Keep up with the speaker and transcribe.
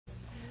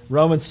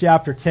Romans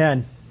chapter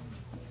 10.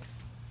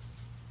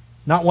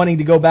 Not wanting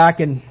to go back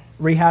and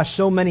rehash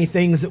so many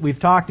things that we've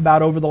talked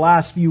about over the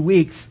last few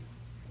weeks.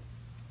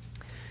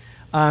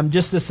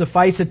 Just to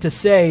suffice it to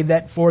say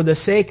that for the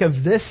sake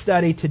of this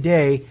study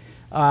today,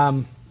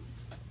 when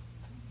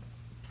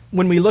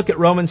we look at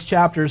Romans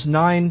chapters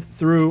 9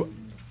 through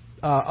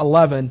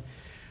 11,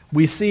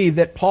 we see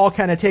that Paul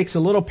kind of takes a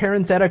little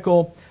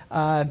parenthetical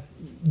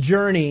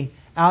journey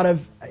out of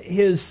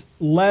his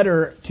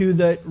letter to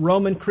the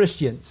Roman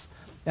Christians,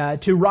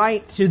 to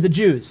write to the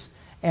Jews,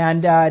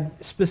 and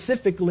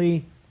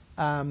specifically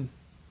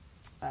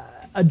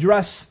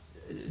address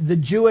the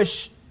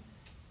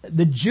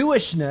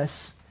Jewishness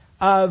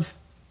of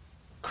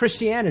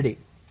Christianity,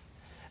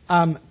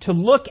 to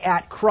look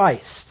at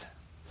Christ.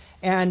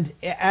 And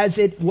as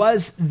it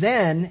was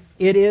then,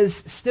 it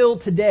is still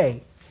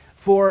today.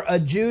 For a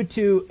Jew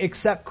to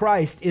accept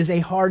Christ is a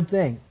hard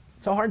thing.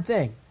 It's a hard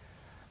thing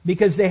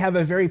because they have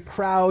a very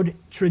proud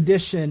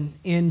tradition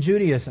in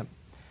Judaism.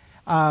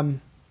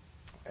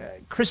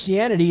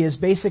 Christianity is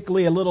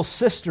basically a little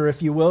sister,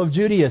 if you will, of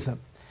Judaism.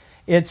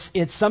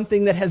 It's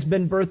something that has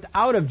been birthed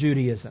out of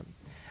Judaism.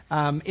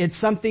 It's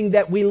something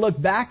that we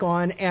look back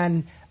on,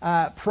 and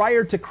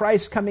prior to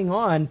Christ coming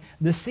on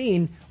the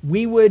scene,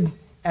 we would,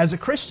 as a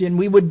Christian,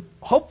 we would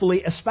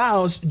hopefully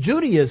espouse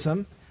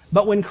Judaism,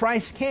 but when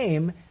Christ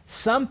came,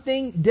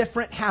 something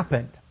different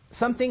happened.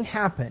 Something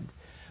happened.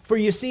 For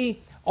you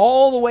see,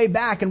 all the way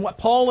back, and what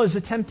Paul is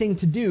attempting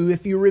to do,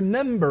 if you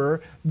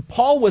remember,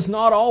 Paul was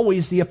not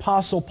always the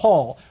Apostle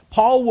Paul.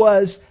 Paul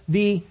was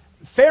the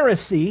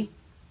Pharisee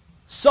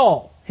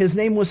Saul. His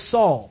name was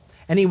Saul.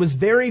 And he was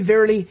very,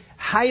 very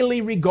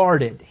highly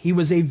regarded. He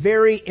was a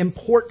very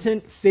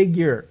important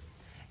figure.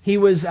 He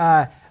was...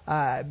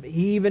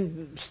 he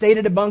even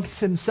stated amongst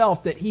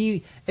himself that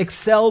he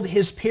excelled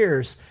his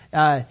peers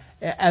as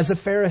a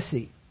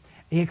Pharisee.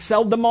 He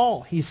excelled them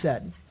all, he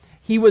said.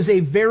 He was a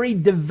very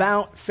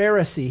devout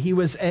Pharisee. He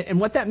was, and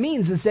what that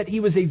means is that he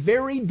was a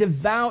very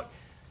devout,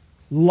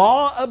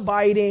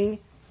 law-abiding,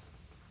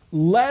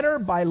 letter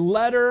by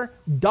letter,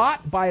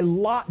 dot by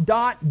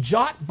dot,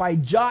 jot by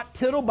jot,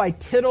 tittle by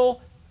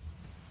tittle,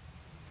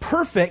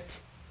 perfect,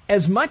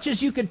 as much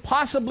as you could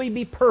possibly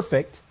be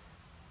perfect.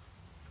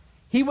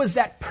 He was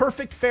that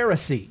perfect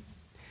Pharisee.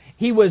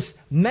 He was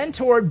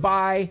mentored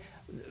by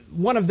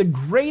one of the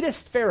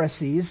greatest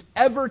Pharisees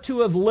ever to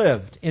have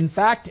lived. In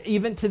fact,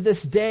 even to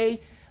this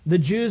day, the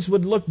Jews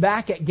would look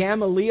back at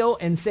Gamaliel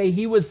and say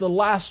he was the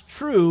last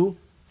true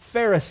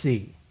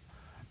Pharisee.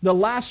 The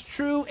last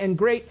true and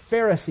great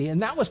Pharisee.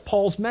 And that was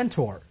Paul's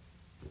mentor.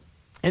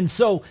 And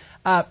so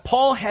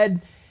Paul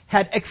had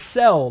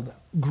excelled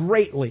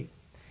greatly.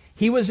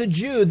 He was a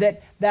Jew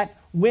that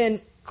when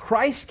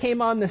Christ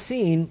came on the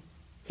scene,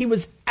 he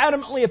was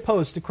adamantly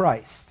opposed to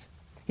Christ.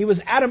 He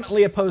was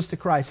adamantly opposed to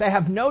Christ. I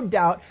have no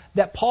doubt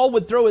that Paul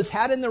would throw his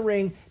hat in the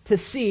ring to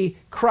see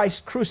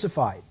Christ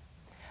crucified.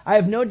 I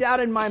have no doubt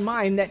in my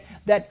mind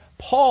that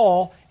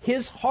Paul,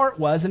 his heart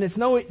was, and it's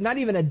not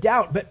even a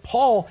doubt, but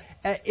Paul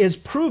is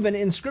proven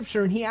in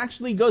Scripture, and he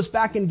actually goes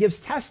back and gives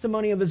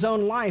testimony of his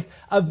own life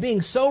of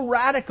being so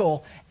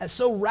radical as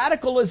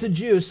a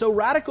Jew, so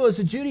radical as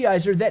a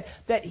Judaizer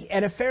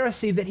and a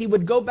Pharisee, that he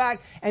would go back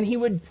and he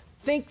would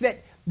think that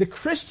the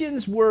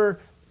Christians were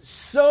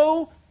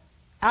so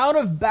out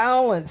of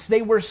balance,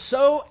 they were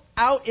so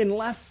out in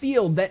left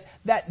field that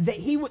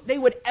they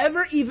would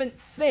ever even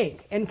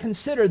think and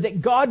consider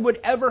that God would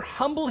ever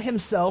humble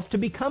himself to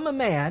become a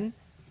man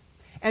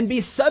and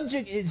be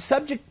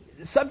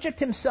subject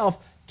himself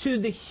to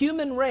the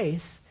human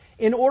race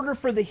in order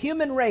for the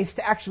human race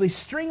to actually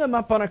string him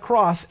up on a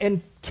cross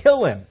and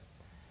kill him.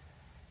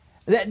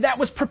 That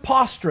was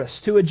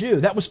preposterous to a Jew.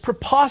 That was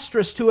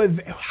preposterous to a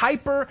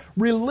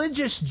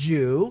hyper-religious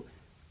Jew,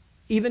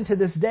 even to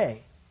this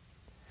day.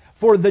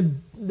 For the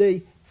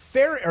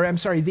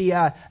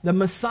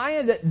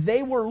Messiah that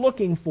they were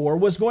looking for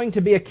was going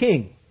to be a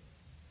king.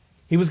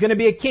 He was going to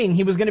be a king.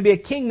 He was going to be a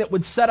king that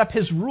would set up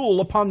his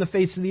rule upon the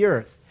face of the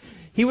earth.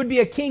 He would be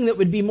a king that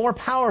would be more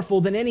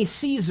powerful than any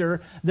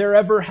Caesar there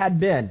ever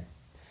had been.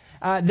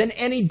 Than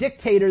any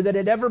dictator that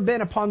had ever been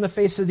upon the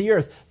face of the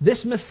earth.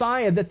 This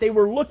Messiah that they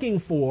were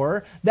looking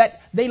for, that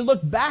they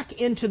look back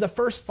into the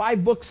first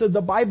 5 books of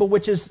the Bible,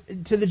 which is,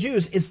 to the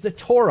Jews, is the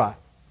Torah.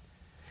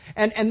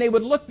 And they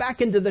would look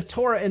back into the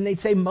Torah and they'd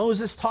say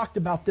Moses talked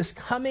about this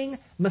coming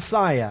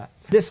Messiah,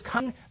 this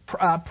coming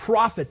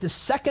prophet, this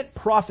second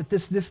prophet,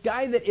 this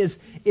guy that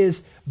is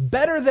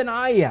better than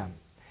I am.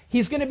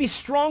 He's going to be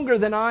stronger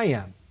than I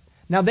am.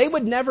 Now, they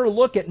would never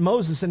look at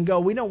Moses and go,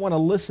 we don't want to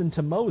listen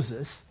to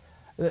Moses.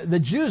 The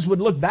Jews would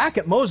look back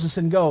at Moses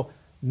and go,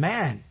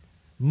 man,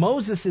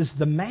 Moses is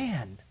the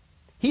man.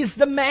 He's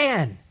the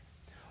man.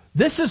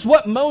 This is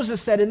what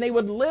Moses said. And they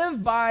would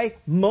live by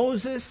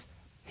Moses,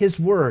 his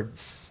words,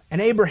 and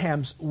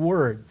Abraham's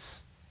words.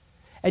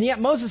 And yet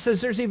Moses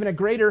says there's even a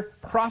greater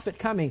prophet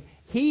coming.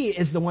 He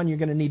is the one you're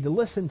going to need to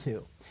listen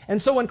to.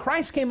 And so when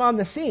Christ came on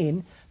the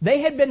scene,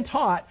 they had been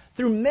taught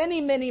through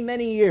many, many,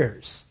 many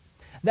years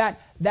that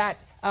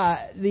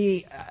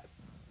the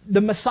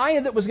the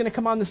Messiah that was going to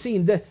come on the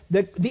scene,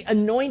 the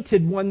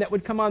anointed one that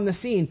would come on the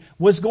scene,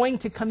 was going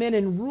to come in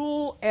and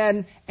rule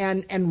and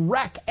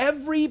wreck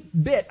every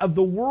bit of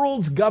the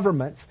world's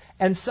governments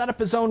and set up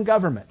his own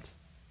government.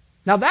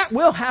 Now that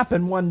will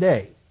happen one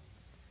day.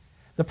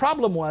 The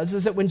problem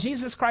is that when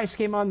Jesus Christ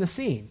came on the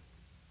scene,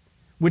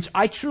 which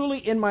I truly,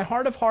 in my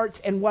heart of hearts,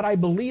 and what I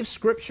believe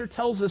Scripture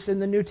tells us in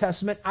the New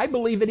Testament, I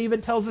believe it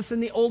even tells us in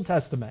the Old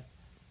Testament.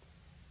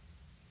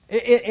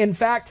 In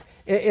fact,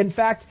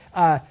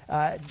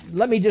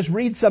 let me just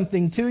read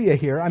something to you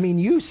here. I mean,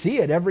 you see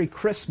it every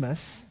Christmas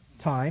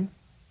time.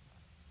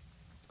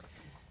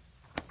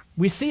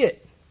 We see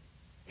it.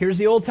 Here's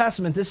the Old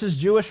Testament. This is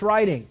Jewish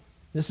writing.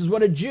 This is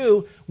what a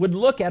Jew would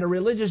look at. A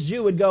religious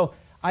Jew would go,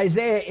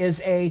 Isaiah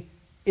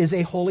is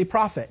a holy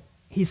prophet.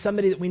 He's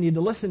somebody that we need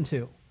to listen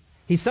to.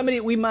 He's somebody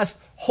that we must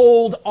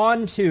hold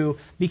on to,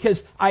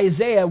 because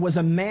Isaiah was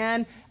a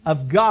man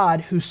of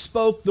God who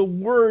spoke the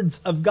words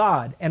of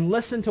God. And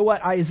listen to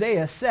what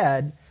Isaiah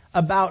said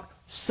about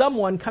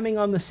someone coming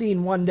on the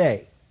scene one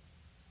day.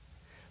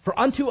 For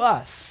unto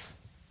us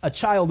a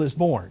child is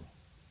born.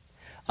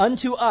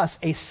 Unto us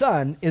a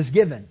son is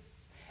given.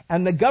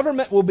 And the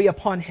government will be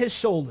upon his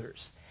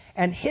shoulders.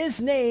 And his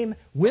name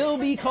will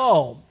be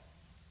called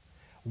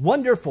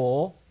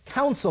Wonderful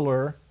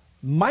Counselor,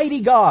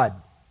 Mighty God,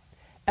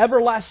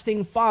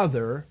 Everlasting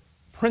Father,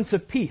 Prince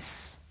of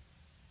Peace.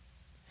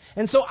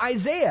 And so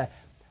Isaiah,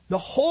 the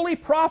holy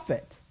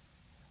prophet,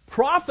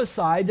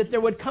 prophesied that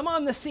there would come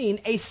on the scene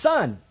a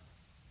son.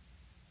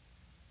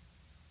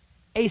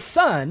 A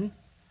son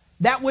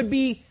that would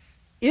be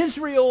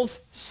Israel's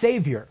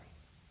Savior.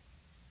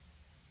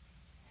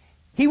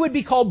 He would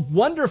be called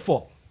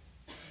Wonderful.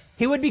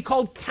 He would be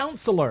called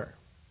Counselor.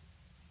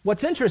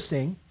 What's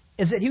interesting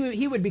is that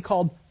he would be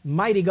called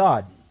Mighty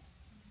God.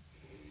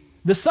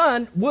 The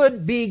Son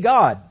would be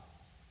God.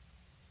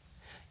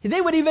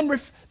 He would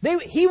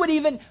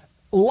even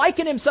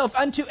liken himself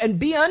unto and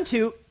be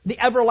unto the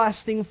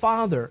everlasting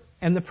Father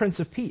and the Prince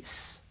of Peace.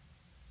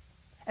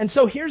 And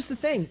so here's the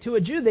thing. To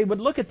a Jew, they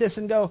would look at this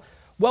and go,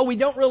 well, we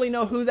don't really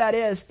know who that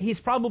is. He's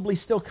probably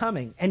still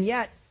coming. And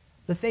yet,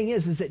 the thing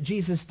is that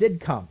Jesus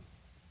did come.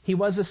 He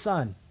was a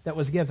son that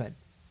was given.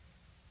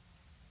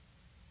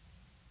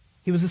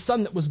 He was a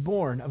son that was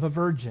born of a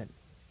virgin.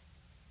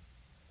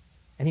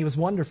 And he was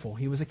wonderful.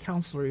 He was a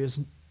counselor.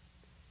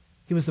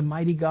 He was the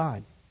mighty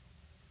God.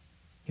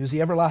 He was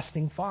the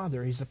everlasting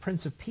Father. He's the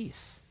Prince of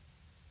Peace.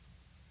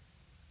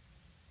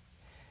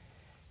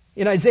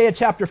 In Isaiah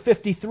chapter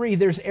 53,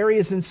 there's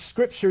areas in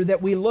Scripture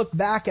that we look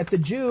back at the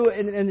Jew,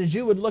 and the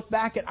Jew would look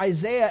back at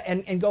Isaiah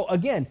and go,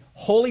 again,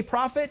 holy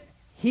prophet,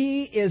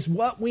 he is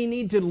what we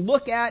need to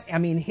look at. I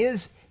mean,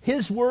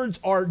 his words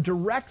are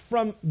direct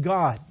from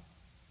God.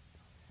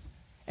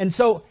 And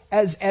so,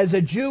 as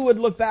a Jew would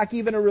look back,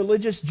 even a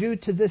religious Jew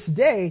to this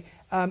day,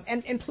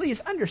 and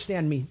please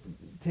understand me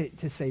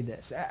to say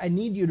this. I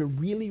need you to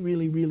really,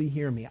 really, really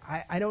hear me.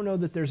 I don't know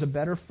that there's a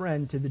better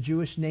friend to the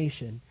Jewish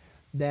nation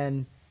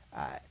than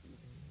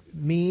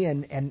me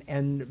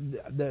and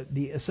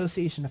the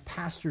association of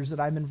pastors that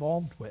I'm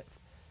involved with.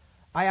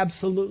 I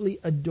absolutely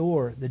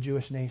adore the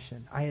Jewish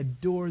nation. I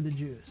adore the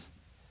Jews.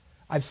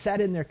 I've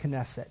sat in their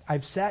Knesset.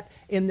 I've sat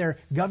in their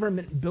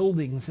government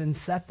buildings and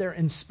sat there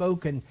and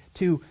spoken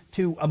to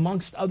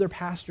amongst other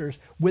pastors,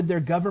 with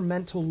their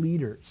governmental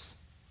leaders.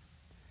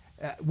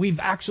 We've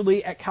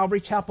actually, at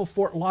Calvary Chapel,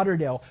 Fort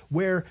Lauderdale,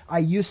 where I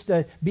used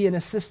to be an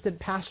assistant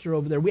pastor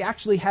over there, we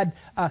actually had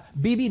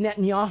Benjamin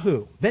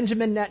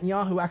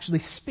Netanyahu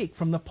actually speak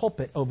from the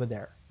pulpit over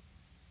there.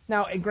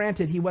 Now,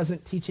 granted, he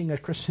wasn't teaching a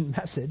Christian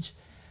message.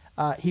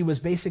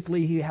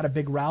 He had a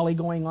big rally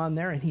going on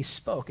there, and he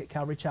spoke at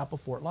Calvary Chapel,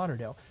 Fort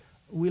Lauderdale.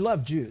 We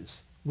love Jews.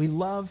 We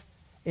love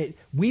it.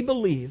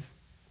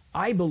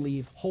 I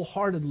believe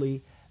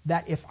wholeheartedly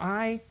that if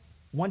I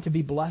want to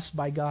be blessed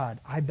by God,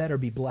 I better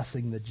be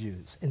blessing the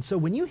Jews. And so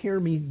when you hear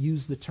me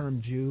use the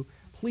term Jew,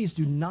 please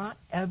do not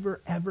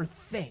ever, ever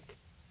think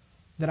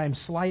that I'm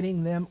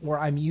slighting them or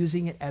I'm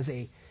using it as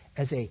a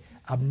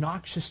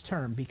obnoxious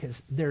term, because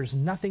there's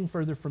nothing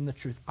further from the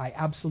truth. I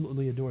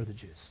absolutely adore the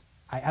Jews.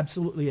 I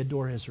absolutely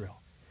adore Israel.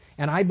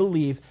 And I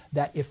believe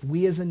that if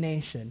we as a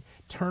nation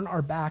turn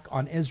our back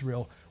on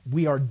Israel,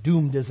 we are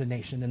doomed as a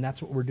nation, and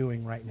that's what we're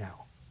doing right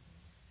now.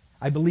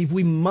 I believe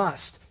we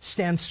must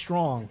stand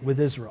strong with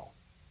Israel.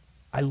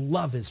 I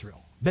love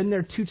Israel. Been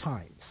there 2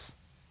 times.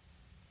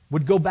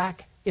 Would go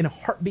back in a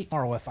heartbeat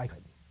tomorrow if I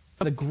could.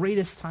 The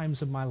greatest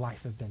times of my life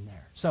have been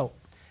there. So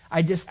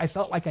I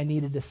felt like I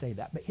needed to say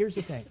that. But here's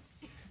the thing.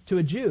 To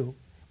a Jew,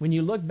 when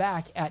you look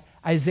back at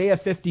Isaiah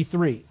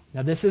 53,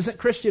 now this isn't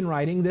Christian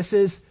writing. This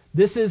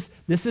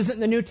isn't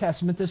the New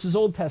Testament. This is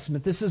Old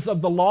Testament. This is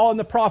of the law and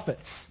the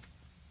prophets.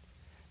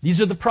 These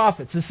are the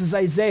prophets. This is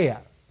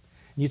Isaiah.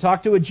 You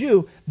talk to a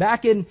Jew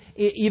back in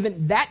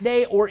even that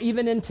day or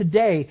even in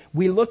today,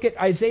 we look at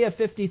Isaiah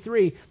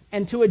 53,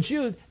 and to a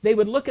Jew, they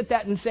would look at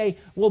that and say,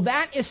 well,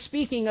 that is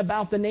speaking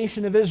about the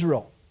nation of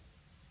Israel.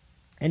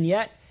 And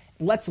yet,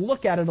 let's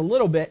look at it a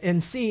little bit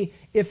and see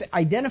if it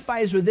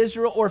identifies with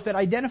Israel or if it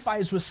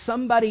identifies with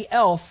somebody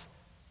else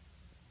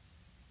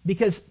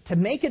Because to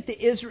make it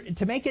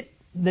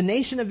the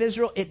nation of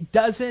Israel, it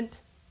doesn't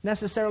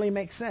necessarily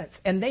make sense.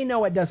 And they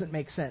know it doesn't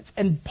make sense.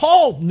 And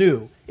Paul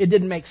knew it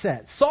didn't make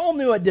sense. Saul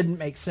knew it didn't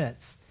make sense.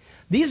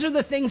 These are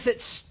the things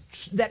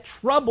that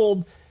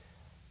troubled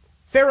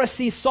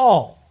Pharisee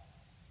Saul.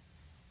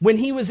 When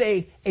he was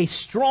a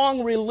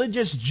strong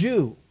religious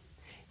Jew,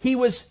 he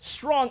was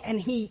strong and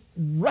he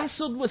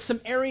wrestled with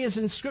some areas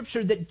in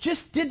Scripture that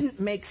just didn't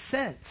make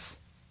sense.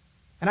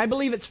 And I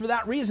believe it's for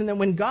that reason that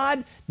when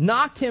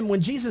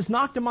Jesus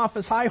knocked him off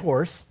his high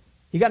horse,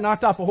 he got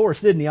knocked off a horse,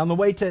 didn't he, on the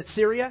way to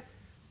Syria?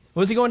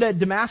 What was he going to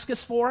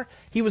Damascus for?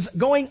 He was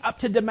going up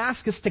to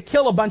Damascus to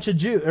kill a bunch of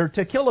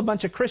to kill a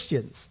bunch of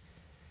Christians.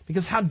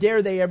 Because how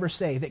dare they ever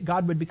say that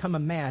God would become a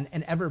man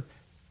and ever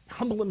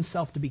humble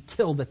himself to be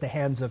killed at the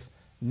hands of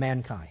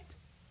mankind?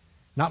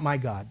 Not my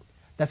God.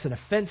 That's an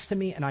offense to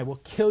me, and I will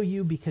kill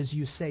you because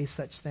you say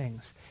such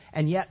things.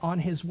 And yet, on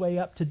his way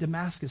up to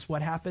Damascus,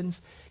 what happens?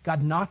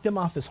 God knocked him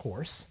off his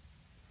horse,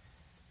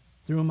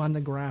 threw him on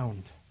the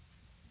ground.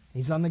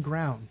 He's on the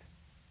ground.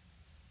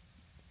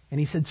 And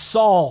he said,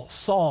 Saul,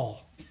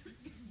 Saul,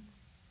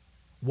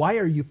 why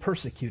are you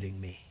persecuting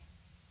me?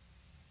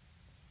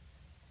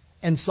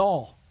 And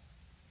Saul,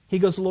 he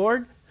goes,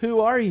 Lord, who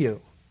are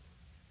you?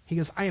 He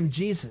goes, I am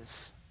Jesus,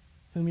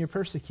 whom you're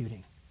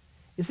persecuting.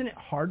 Isn't it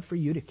hard for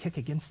you to kick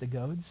against the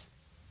goads?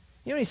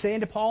 You know what he's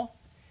saying to Paul?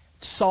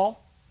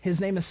 Saul, his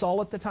name is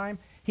Saul at the time.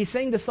 He's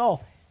saying to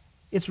Saul,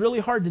 it's really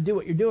hard to do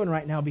what you're doing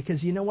right now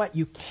because you know what?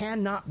 You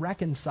cannot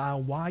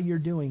reconcile why you're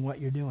doing what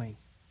you're doing.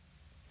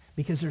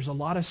 Because there's a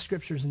lot of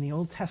scriptures in the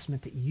Old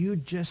Testament that you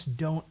just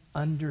don't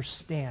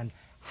understand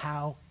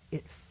how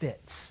it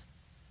fits.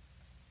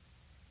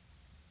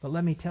 But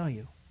let me tell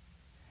you,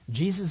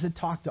 Jesus had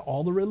talked to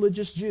all the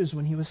religious Jews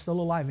when he was still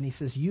alive, and he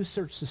says, you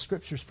search the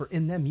scriptures, for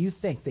in them you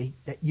think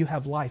that you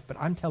have life, but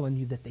I'm telling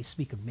you that they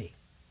speak of me.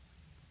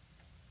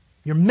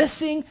 You're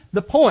missing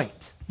the point.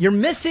 You're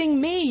missing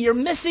me. You're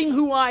missing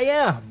who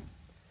I am.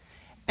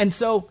 And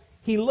so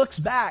he looks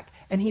back,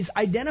 and he's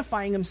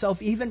identifying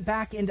himself even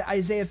back into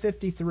Isaiah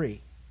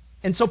 53.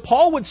 And so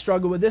Paul would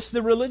struggle with this.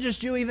 The religious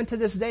Jew, even to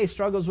this day,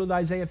 struggles with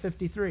Isaiah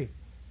 53.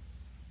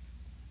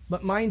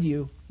 But mind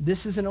you,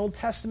 this is an Old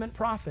Testament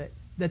prophet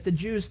that the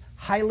Jews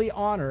highly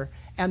honor,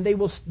 and they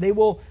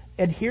will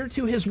adhere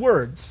to his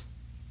words.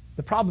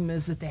 The problem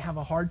is that they have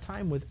a hard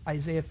time with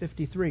Isaiah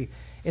 53.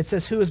 It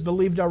says, who has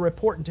believed our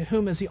report, and to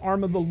whom has the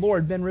arm of the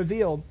Lord been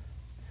revealed?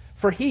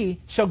 For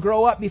he shall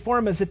grow up before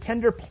him as a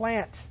tender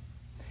plant,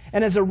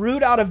 and as a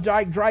root out of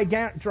dry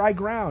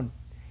ground.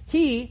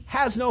 He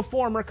has no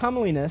form or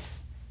comeliness,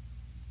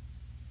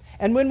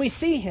 and when we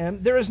see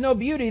him, there is no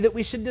beauty that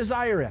we should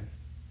desire him.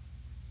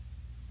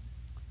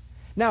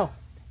 Now,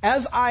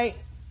 as I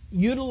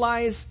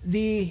utilize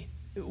the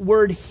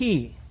word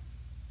he,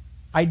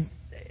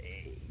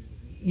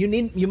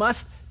 you must,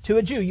 to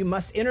a Jew, you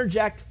must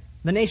interject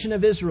the nation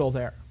of Israel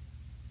there.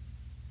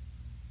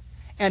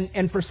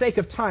 And for sake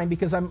of time,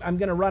 because I'm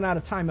going to run out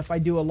of time if I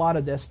do a lot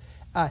of this,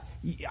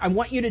 I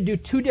want you to do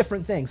two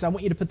different things. I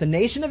want you to put the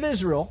nation of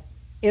Israel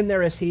in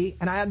there as he,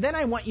 and then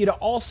I want you to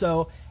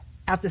also,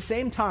 at the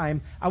same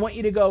time, I want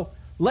you to go,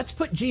 let's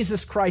put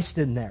Jesus Christ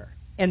in there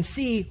and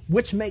see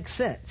which makes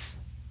sense.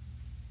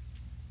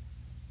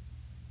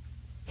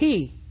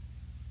 He,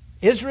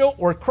 Israel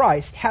or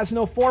Christ, has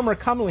no form or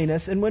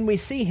comeliness, and when we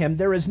see him,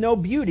 there is no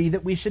beauty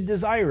that we should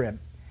desire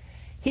him.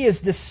 He is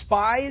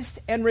despised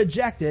and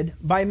rejected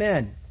by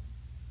men,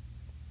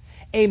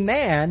 a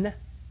man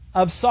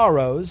of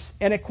sorrows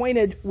and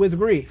acquainted with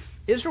grief.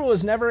 Israel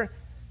was never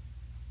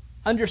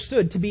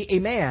understood to be a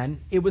man.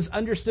 It was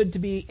understood to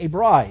be a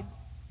bride.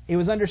 It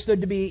was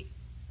understood to be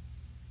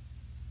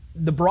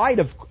the bride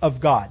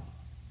of God.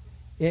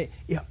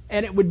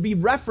 And it would be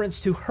reference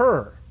to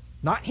her,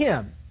 not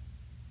him.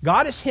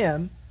 God is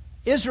him.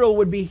 Israel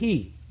would be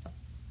he.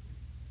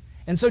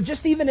 And so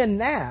just even in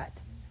that,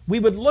 we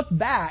would look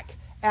back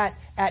at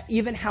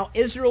even how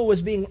Israel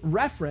was being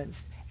referenced,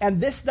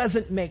 and this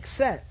doesn't make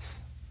sense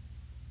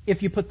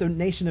if you put the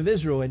nation of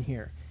Israel in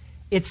here.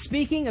 It's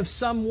speaking of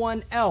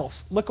someone else.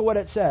 Look at what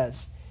it says.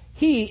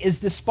 He is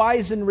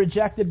despised and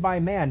rejected by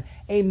man,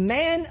 a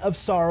man of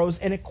sorrows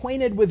and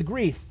acquainted with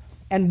grief,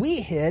 and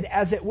we hid,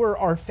 as it were,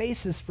 our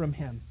faces from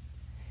him.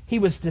 He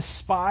was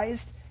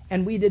despised,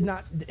 and we did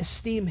not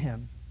esteem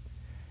him.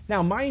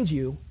 Now, mind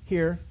you,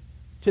 here,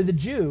 to the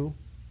Jew,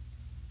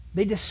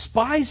 they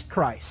despised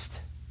Christ.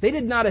 They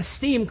did not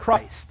esteem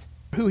Christ,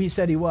 who he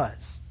said he was.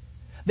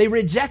 They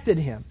rejected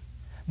him.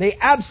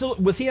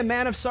 Was he a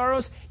man of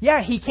sorrows?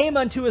 Yeah, he came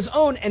unto his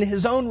own, and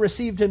his own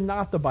received him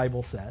not, the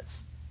Bible says.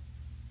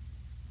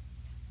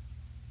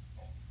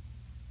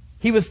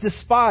 He was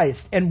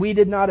despised, and we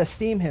did not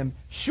esteem him.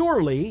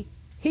 Surely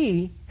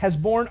he has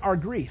borne our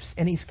griefs,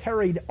 and he's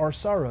carried our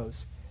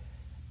sorrows.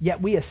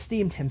 Yet we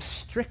esteemed him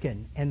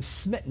stricken and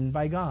smitten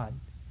by God.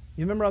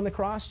 You remember on the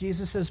cross,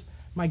 Jesus says,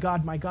 my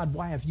God,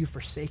 why have you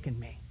forsaken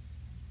me?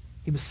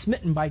 He was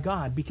smitten by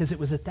God because it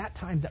was at that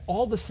time that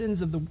all the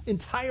sins of the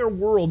entire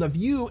world, of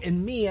you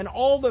and me, and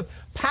all the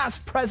past,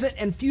 present,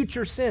 and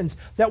future sins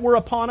that were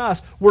upon us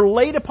were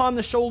laid upon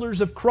the shoulders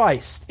of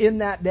Christ in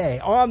that day,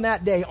 on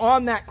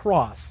that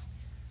cross.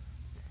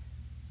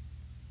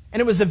 And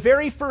it was the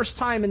very first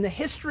time in the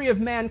history of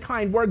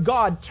mankind where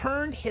God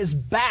turned His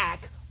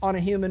back on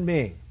a human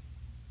being.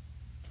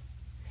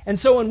 And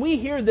so when we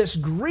hear this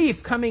grief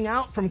coming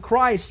out from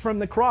Christ from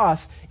the cross,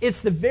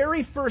 it's the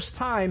very first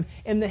time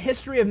in the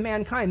history of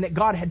mankind that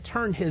God had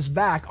turned His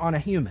back on a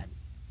human.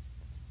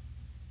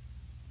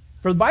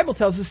 For the Bible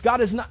tells us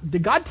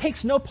God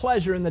takes no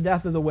pleasure in the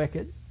death of the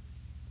wicked.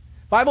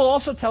 The Bible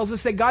also tells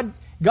us that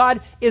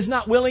God is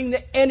not willing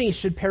that any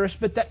should perish,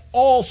 but that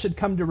all should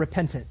come to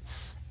repentance.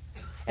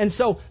 And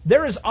so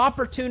there is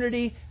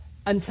opportunity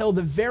until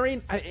the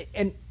very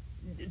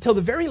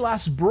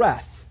last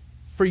breath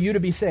for you to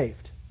be saved.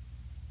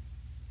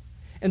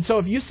 And so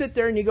if you sit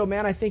there and you go,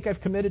 man, I think I've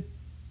committed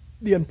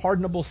the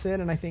unpardonable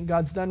sin and I think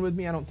God's done with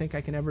me, I don't think I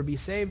can ever be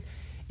saved.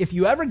 If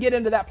you ever get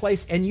into that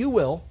place, and you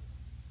will,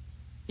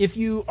 if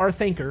you are a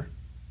thinker,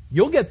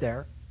 you'll get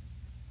there.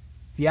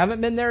 If you haven't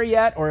been there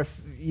yet, or if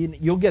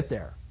you'll get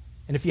there.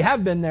 And if you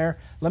have been there,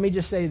 let me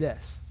just say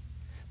this.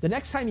 The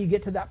next time you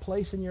get to that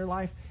place in your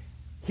life,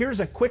 here's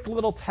a quick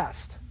little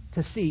test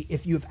to see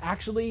if you've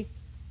actually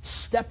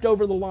stepped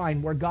over the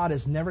line where God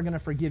is never going to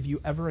forgive you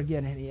ever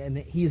again and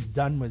He's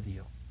done with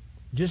you.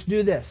 Just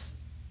do this.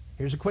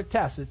 Here's a quick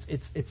test.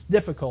 It's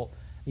difficult.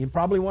 You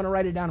probably want to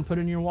write it down and put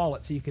it in your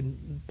wallet so you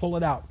can pull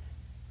it out.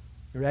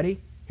 You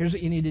ready? Here's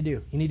what you need to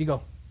do. You need to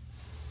go.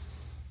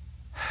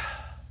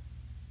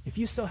 If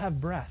you still have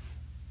breath,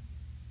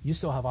 you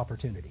still have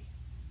opportunity.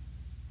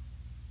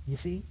 You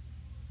see?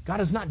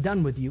 God is not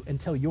done with you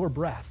until your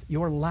breath,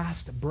 your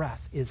last breath,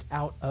 is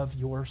out of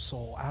your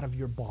soul, out of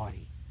your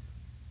body.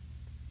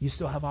 You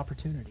still have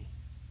opportunity.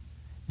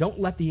 Don't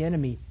let the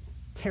enemy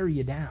tear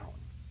you down.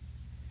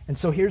 And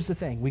so here's the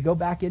thing. We go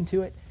back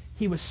into it.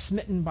 He was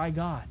smitten by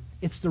God.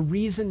 It's the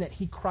reason that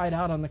He cried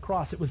out on the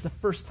cross. It was the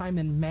first time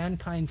in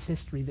mankind's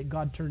history that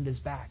God turned His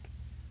back.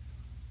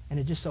 And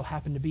it just so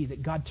happened to be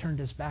that God turned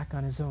His back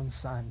on His own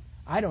Son.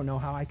 I don't know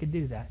how I could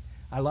do that.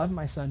 I love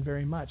my son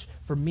very much.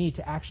 For me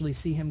to actually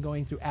see him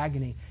going through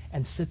agony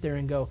and sit there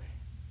and go,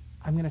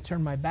 I'm going to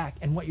turn my back.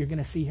 And what you're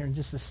going to see here in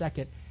just a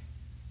second,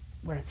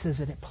 where it says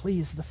that it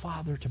pleased the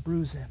Father to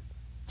bruise Him.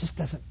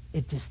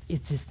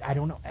 I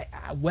don't know.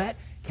 What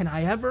can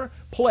I ever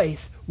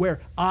place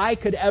where I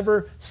could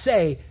ever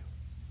say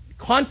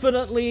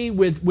confidently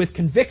with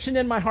conviction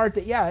in my heart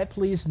that, yeah, it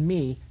pleased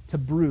me to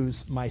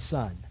bruise my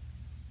son?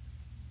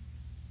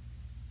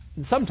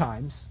 And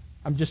sometimes,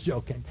 I'm just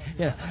joking.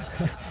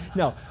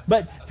 No,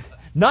 but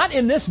not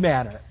in this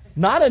manner.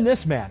 Not in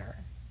this manner.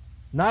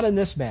 Not in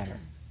this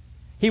manner.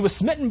 He was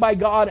smitten by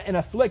God and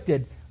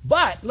afflicted.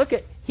 But, look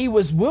at, He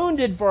was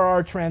wounded for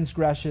our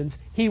transgressions.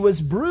 He was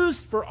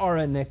bruised for our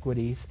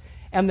iniquities.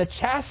 And the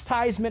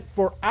chastisement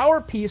for our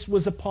peace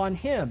was upon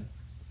Him.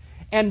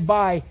 And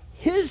by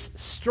His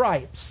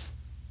stripes,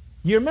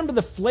 you remember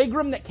the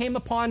flagrum that came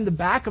upon the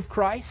back of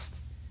Christ?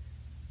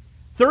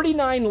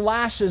 39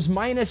 lashes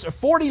minus, or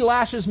 40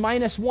 lashes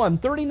minus 1.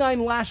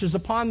 39 lashes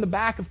upon the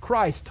back of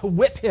Christ to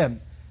whip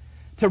Him.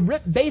 To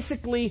rip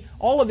basically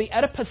all of the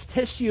adipose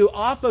tissue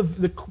off of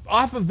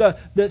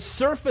the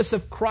surface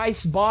of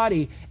Christ's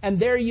body. And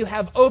there you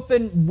have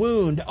open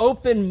wound,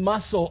 open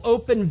muscle,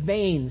 open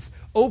veins,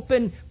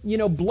 open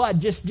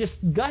blood just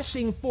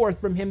gushing forth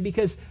from Him,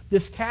 because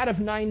this cat of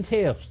nine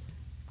tails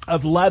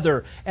of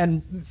leather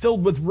and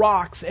filled with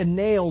rocks and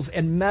nails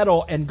and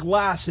metal and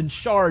glass and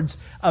shards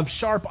of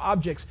sharp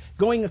objects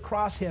going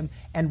across Him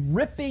and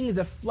ripping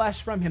the flesh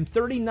from Him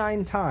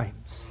 39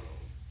 times.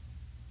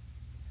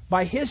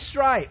 By His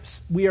stripes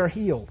we are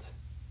healed.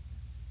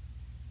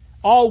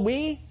 All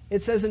we,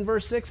 it says in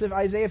verse 6 of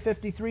Isaiah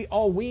 53,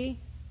 all we,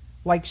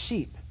 like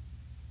sheep,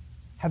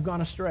 have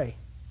gone astray.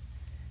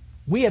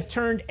 We have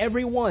turned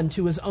every one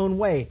to his own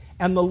way,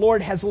 and the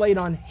Lord has laid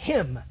on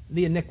Him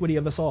the iniquity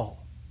of us all.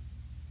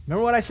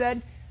 Remember what I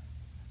said?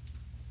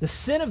 The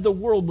sin of the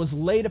world was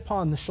laid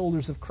upon the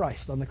shoulders of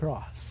Christ on the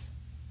cross.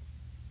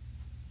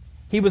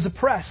 He was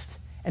oppressed,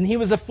 and He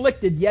was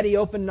afflicted, yet He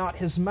opened not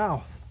His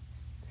mouth.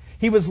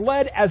 He was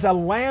led as a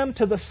lamb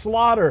to the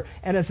slaughter,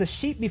 and as a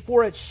sheep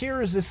before its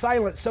shearers is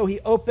silent, so He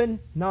opened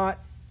not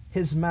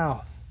His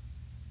mouth.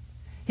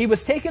 He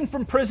was taken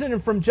from prison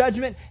and from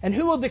judgment, and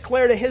who will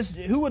declare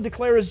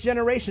His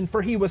generation?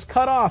 For He was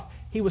cut off,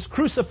 He was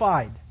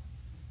crucified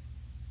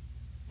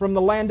from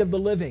the land of the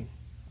living.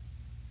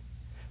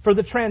 For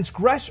the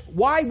transgression,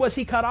 why was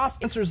He cut off?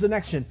 Answers the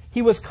next one.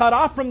 He was cut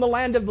off from the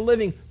land of the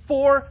living.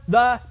 For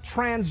the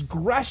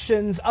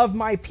transgressions of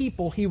my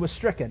people He was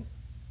stricken.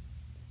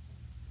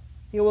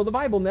 Well, the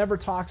Bible never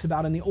talks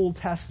about in the Old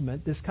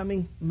Testament this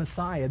coming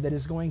Messiah that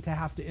is going to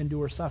have to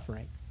endure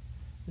suffering.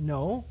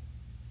 No.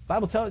 The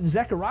Bible tells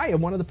Zechariah,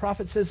 one of the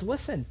prophets, says,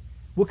 listen,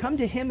 we'll come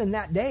to Him in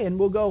that day and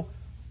we'll go,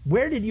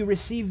 where did you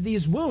receive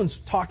these wounds?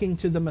 Talking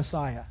to the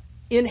Messiah.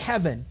 In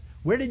heaven.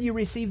 Where did you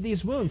receive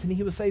these wounds? And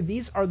he would say,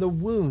 these are the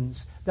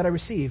wounds that I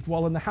received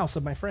while in the house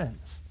of my friends.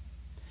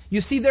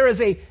 You see, there is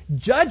a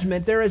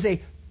judgment, there is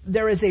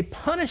a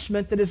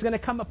punishment that is going to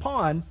come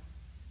upon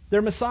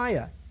their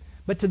Messiah.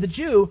 But to the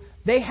Jew,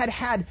 they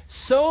had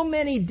so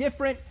many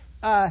different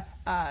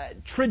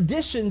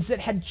traditions that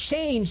had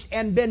changed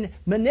and been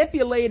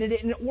manipulated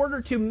in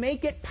order to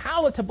make it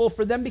palatable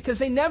for them, because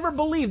they never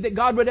believed that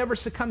God would ever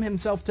succumb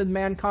himself to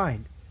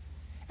mankind.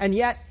 And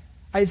yet,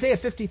 Isaiah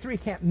 53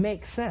 can't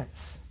make sense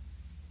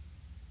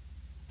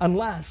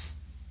unless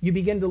you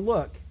begin to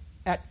look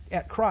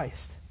at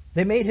Christ.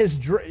 They made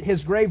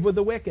his grave with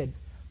the wicked.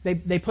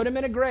 They put him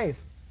in a grave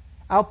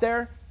out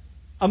there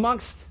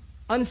amongst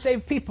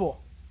unsaved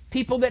people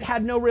that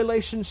had no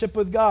relationship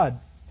with God.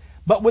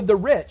 But with the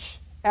rich,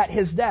 at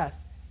his death,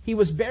 he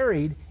was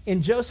buried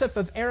in Joseph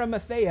of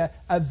Arimathea,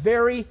 a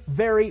very,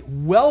 very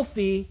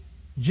wealthy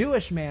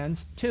Jewish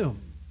man's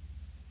tomb.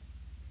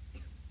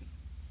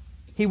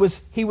 He was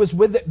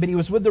with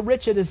the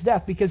rich at his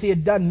death because he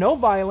had done no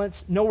violence,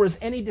 nor was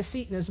any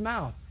deceit in his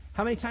mouth.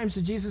 How many times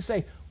did Jesus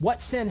say, "What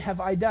sin have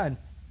I done?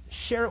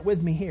 Share it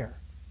with me here."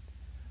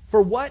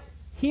 For what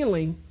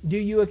healing do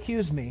you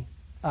accuse me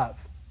of?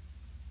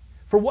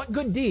 For what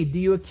good deed do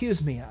you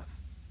accuse me of?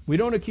 We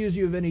don't accuse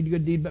you of any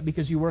good deed, but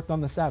because you worked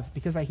on the Sabbath.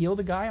 Because I healed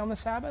a guy on the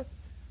Sabbath?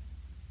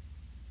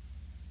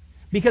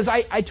 Because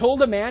I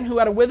told a man who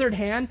had a withered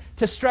hand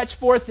to stretch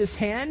forth his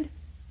hand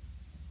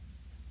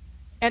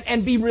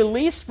and be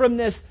released from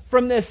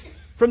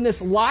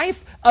this life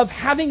of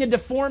having a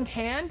deformed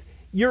hand?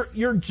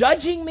 You're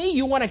judging me?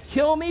 You want to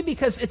kill me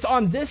because it's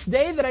on this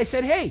day that I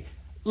said, hey,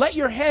 let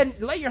your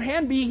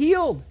hand be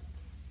healed.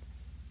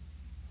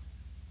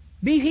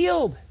 Be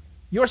healed.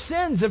 Your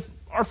sins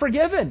are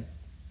forgiven.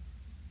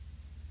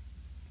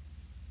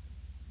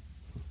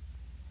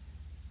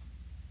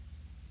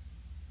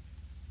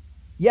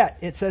 Yet,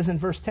 it says in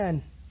verse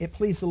 10, it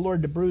pleased the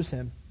Lord to bruise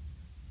him.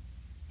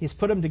 He's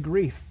put him to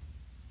grief.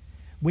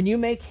 When you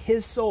make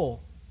his soul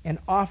an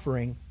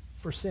offering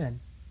for sin.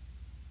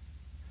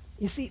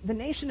 You see, the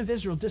nation of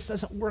Israel just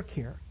doesn't work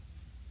here.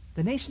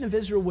 The nation of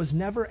Israel was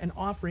never an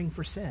offering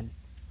for sin.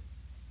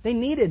 They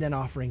needed an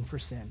offering for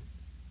sin.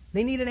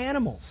 They needed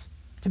animals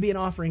to be an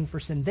offering for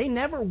sin. They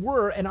never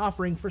were an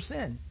offering for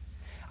sin.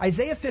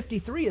 Isaiah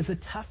 53 is a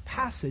tough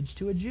passage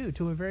to a Jew,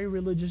 to a very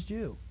religious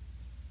Jew.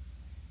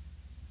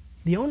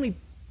 The only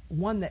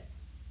one that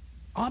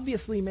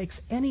obviously makes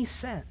any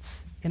sense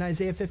in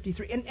Isaiah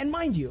 53, and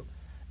mind you,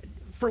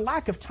 for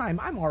lack of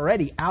time, I'm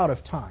already out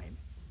of time.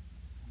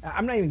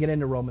 I'm not even getting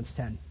into Romans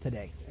 10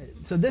 today.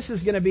 So this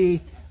is going to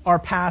be our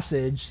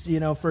passage,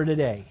 for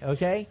today,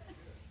 okay?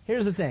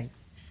 Here's the thing.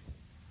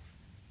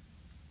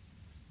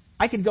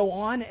 I could go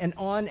on and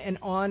on and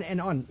on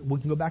and on. We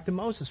can go back to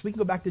Moses. We can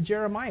go back to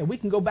Jeremiah. We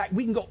can go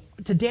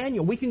to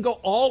Daniel. We can go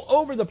all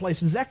over the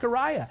place.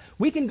 Zechariah.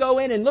 We can go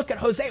in and look at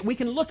Hosea. We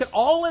can look at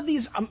all of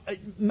these,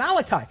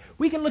 Malachi.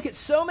 We can look at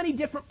so many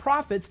different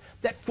prophets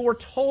that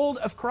foretold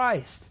of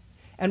Christ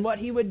and what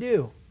he would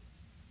do.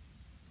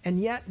 And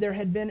yet there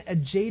had been a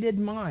jaded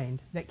mind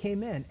that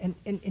came in.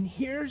 And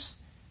here's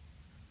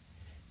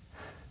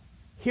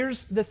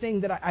the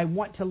thing that I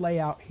want to lay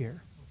out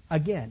here.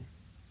 Again,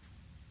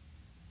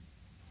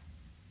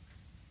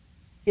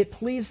 it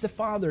pleased the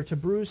Father to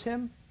bruise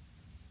him.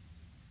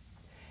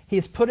 He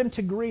has put him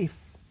to grief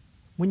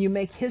when you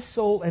make his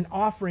soul an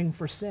offering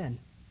for sin.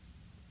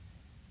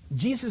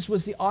 Jesus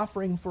was the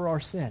offering for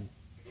our sin.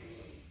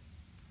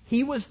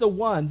 He was the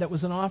one that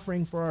was an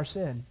offering for our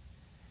sin.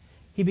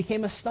 He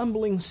became a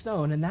stumbling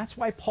stone, and that's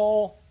why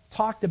Paul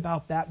talked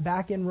about that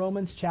back in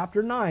Romans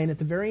chapter 9, at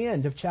the very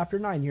end of chapter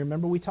 9. You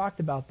remember we talked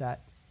about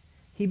that.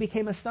 He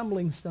became a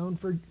stumbling stone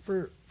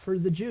for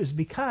the Jews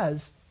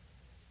because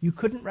you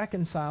couldn't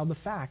reconcile the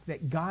fact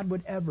that God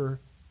would ever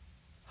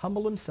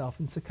humble himself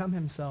and succumb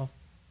himself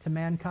to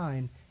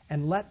mankind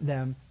and let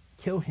them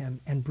kill him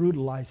and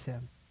brutalize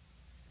him.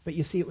 But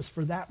you see, it was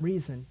for that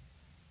reason.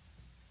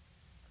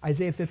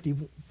 Isaiah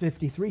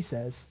 53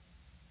 says,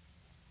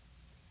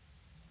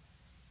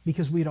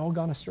 because we'd all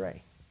gone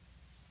astray.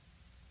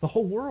 The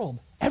whole world,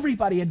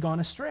 everybody had gone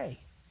astray.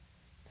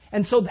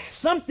 And so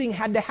something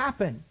had to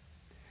happen.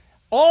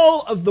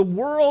 All of the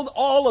world,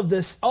 all of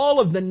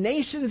the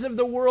nations of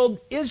the world,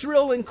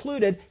 Israel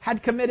included,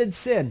 had committed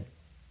sin.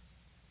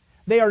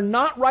 They are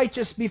not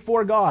righteous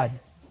before God.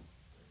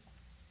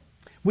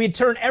 We had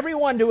turned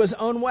everyone to his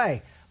own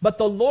way. But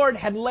the Lord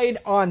had laid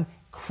on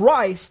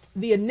Christ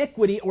the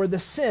iniquity or the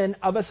sin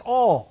of us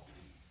all.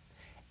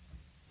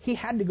 He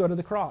had to go to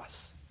the cross.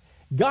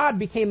 God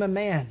became a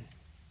man.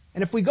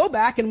 And if we go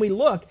back and we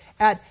look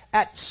at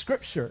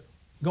Scripture,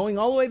 going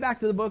all the way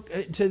back to the book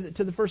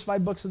to the first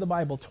 5 books of the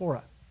Bible,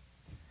 Torah.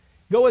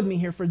 Go with me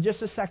here for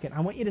just a second.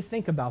 I want you to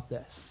think about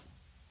this.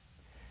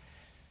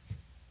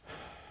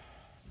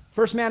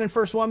 First man and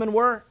first woman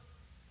were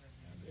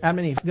Adam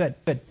and Eve.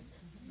 Good.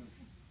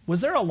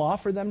 Was there a law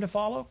for them to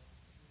follow?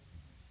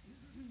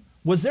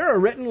 Was there a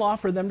written law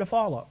for them to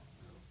follow?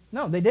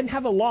 No, they didn't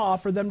have a law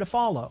for them to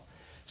follow.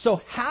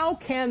 So how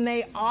can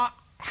they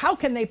how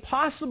can they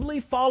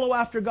possibly follow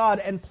after God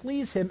and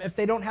please Him if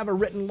they don't have a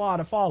written law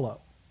to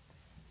follow?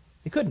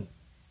 They couldn't.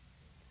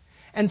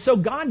 And so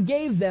God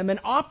gave them an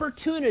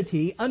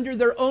opportunity under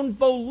their own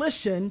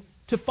volition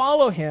to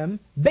follow Him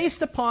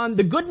based upon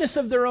the goodness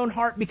of their own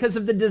heart because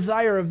of the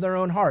desire of their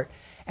own heart.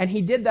 And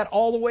He did that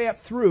all the way up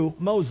through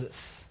Moses.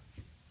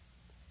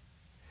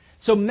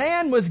 So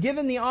man was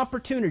given the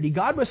opportunity.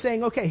 God was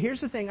saying, okay,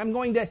 here's the thing. I'm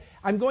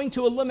going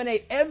to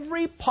eliminate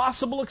every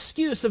possible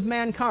excuse of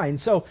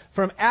mankind. So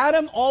from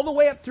Adam all the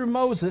way up through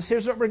Moses,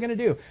 here's what we're going to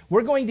do.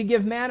 We're going to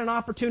give man an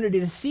opportunity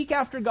to seek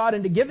after God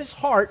and to give his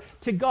heart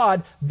to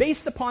God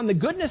based upon the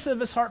goodness of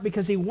his heart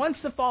because he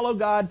wants to follow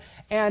God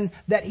and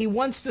that he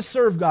wants to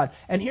serve God.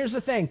 And here's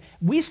the thing.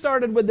 We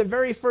started with the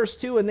very first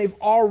two and they've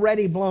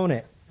already blown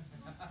it.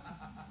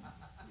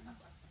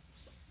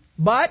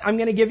 But I'm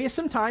going to give you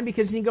some time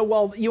because you go,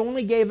 well, you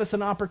only gave us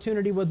an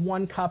opportunity with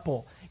one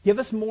couple. Give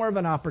us more of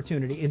an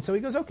opportunity. And so he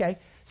goes, okay.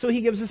 So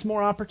he gives us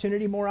more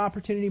opportunity,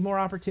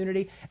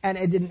 and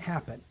it didn't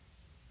happen.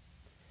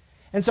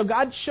 And so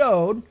God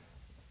showed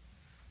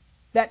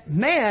that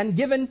man,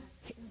 given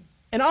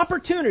an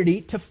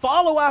opportunity to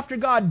follow after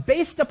God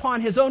based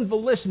upon his own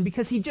volition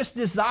because he just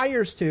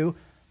desires to,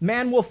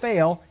 man will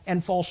fail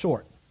and fall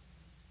short.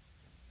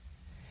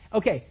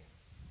 Okay,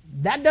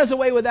 that does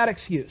away with that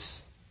excuse.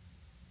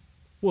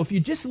 Well, if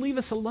you just leave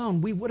us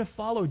alone, we would have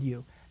followed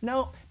you.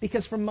 No,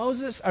 because from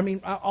Moses,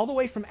 all the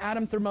way from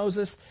Adam through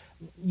Moses,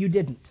 you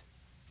didn't.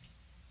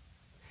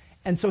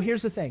 And so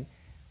here's the thing.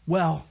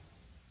 Well,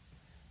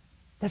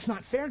 that's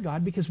not fair,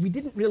 God, because we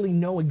didn't really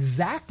know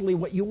exactly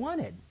what you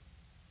wanted.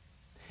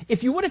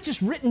 If you would have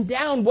just written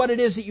down what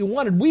it is that you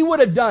wanted, we would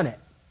have done it.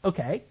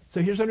 Okay,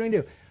 so here's what I'm going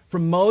to do.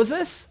 From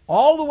Moses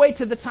all the way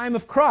to the time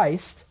of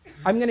Christ,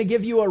 I'm going to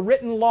give you a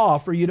written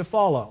law for you to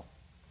follow.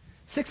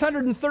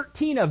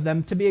 613 of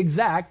them, to be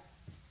exact,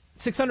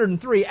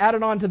 603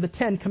 added on to the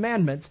 10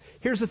 commandments.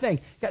 Here's the thing.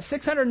 You've got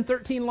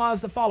 613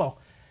 laws to follow.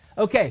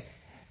 Okay.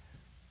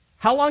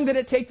 How long did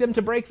it take them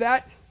to break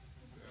that?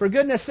 For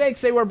goodness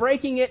sakes, they were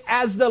breaking it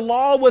as the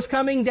law was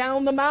coming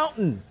down the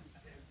mountain.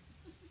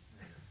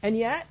 And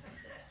yet,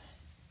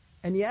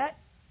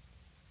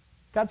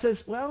 God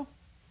says, well,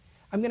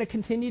 I'm going to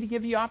continue to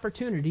give you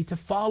opportunity to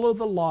follow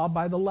the law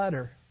by the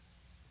letter.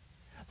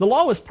 The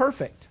law was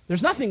perfect.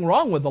 There's nothing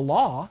wrong with the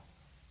law.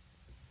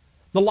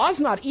 The law's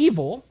not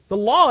evil. The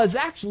law is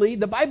actually,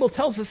 the Bible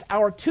tells us,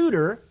 our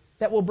tutor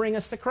that will bring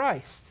us to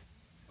Christ.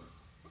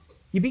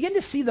 You begin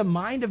to see the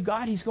mind of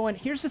God. He's going,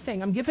 here's the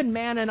thing. I'm giving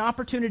man an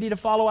opportunity to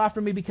follow after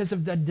me because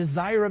of the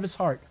desire of his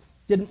heart.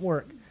 Didn't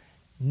work.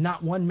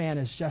 Not one man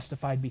is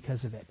justified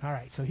because of it. All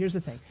right, so here's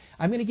the thing.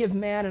 I'm going to give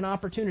man an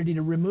opportunity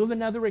to remove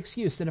another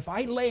excuse. That if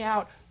I lay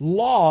out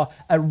law,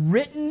 a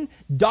written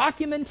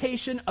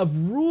documentation of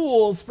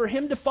rules for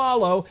him to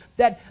follow,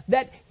 that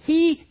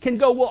he can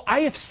go, well,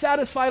 I have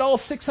satisfied all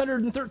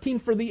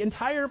 613 for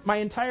my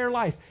entire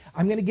life.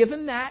 I'm going to give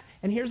him that.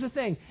 And here's the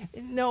thing.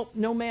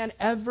 No man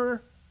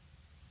ever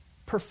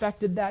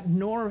perfected that,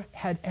 nor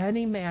had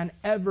any man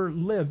ever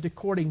lived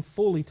according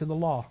fully to the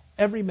law.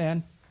 Every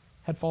man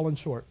had fallen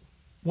short.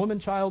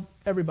 Woman, child,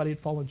 everybody had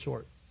fallen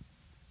short.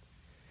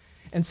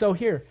 And so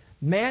here,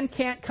 man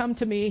can't come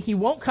to me. He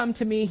won't come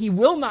to me. He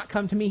will not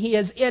come to me. He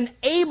is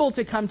unable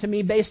to come to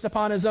me based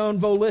upon his own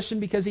volition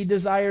because he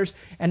desires.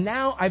 And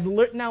now I've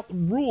written out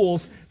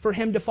rules for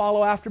him to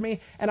follow after me.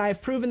 And I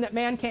have proven that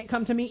man can't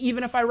come to me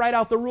even if I write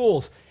out the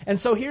rules. And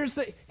so here's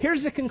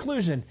the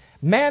conclusion.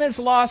 Man is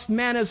lost.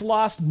 Man is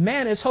lost.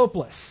 Man is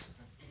hopeless.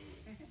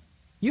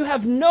 You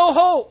have no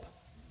hope.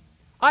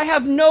 I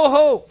have no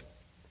hope.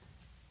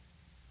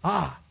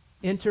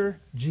 Enter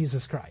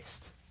Jesus Christ.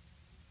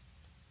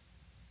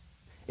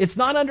 It's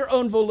not under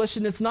own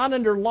volition, it's not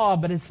under law,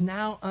 but it's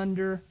now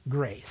under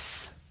grace.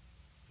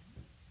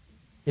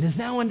 It is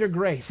now under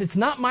grace. It's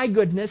not my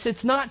goodness.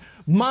 It's not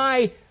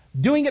my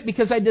doing it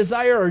because I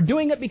desire or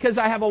doing it because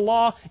I have a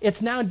law.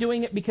 It's now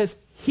doing it because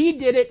He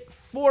did it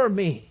for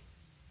me.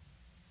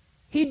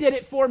 He did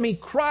it for me.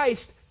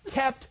 Christ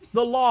kept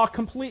the law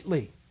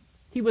completely.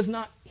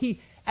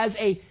 As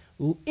a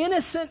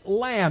innocent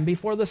lamb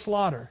before the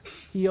slaughter,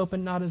 He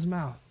opened not His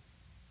mouth.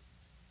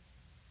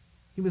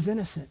 He was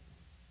innocent.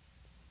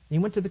 He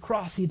went to the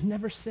cross. He had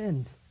never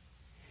sinned.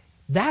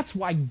 That's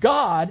why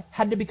God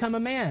had to become a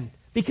man.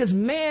 Because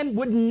man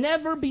would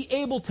never be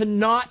able to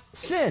not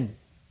sin.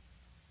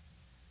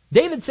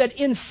 David said,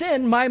 in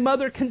sin my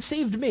mother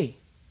conceived me.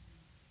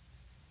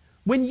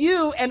 When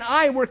you and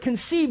I were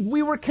conceived,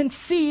 we were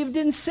conceived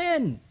in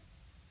sin.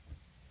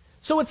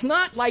 So it's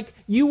not like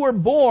you were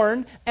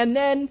born and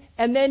then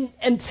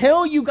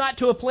until you got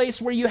to a place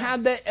where you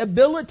had the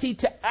ability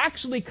to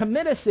actually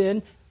commit a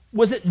sin,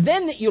 was it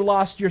then that you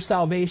lost your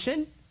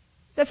salvation?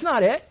 That's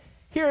not it.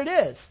 Here it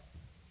is.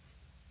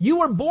 You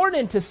were born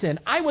into sin.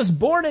 I was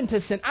born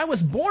into sin. I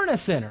was born a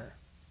sinner.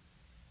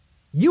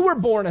 You were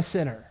born a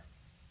sinner.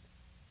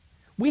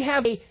 We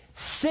have a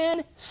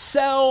sin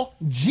cell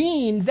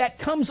gene that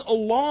comes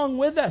along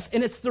with us.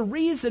 And it's the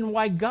reason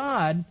why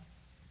God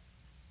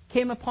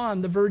came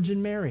upon the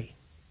Virgin Mary.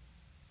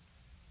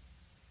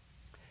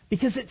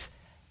 Because it's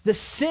The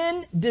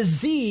sin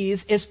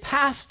disease is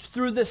passed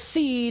through the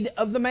seed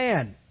of the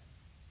man.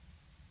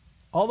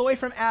 All the way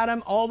from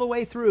Adam, all the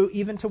way through,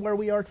 even to where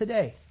we are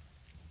today.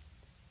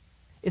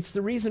 It's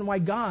the reason why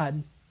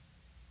God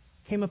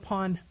came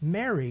upon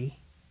Mary,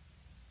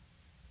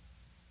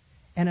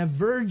 and a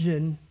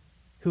virgin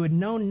who had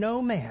known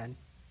no man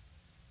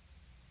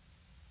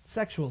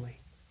sexually.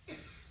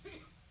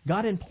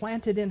 God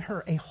implanted in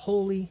her a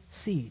holy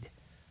seed.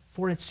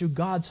 For it's through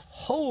God's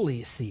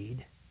holy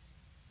seed,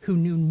 who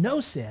knew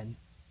no sin,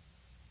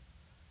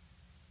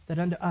 that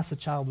unto us a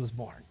child was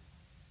born.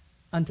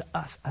 Unto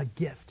us a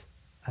gift,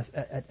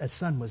 a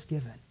son was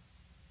given.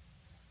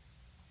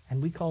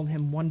 And we called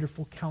him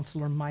Wonderful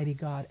Counselor, Mighty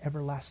God,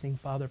 Everlasting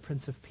Father,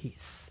 Prince of Peace.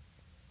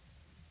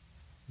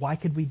 Why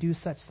could we do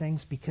such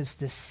things? Because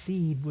the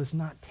seed was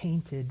not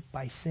tainted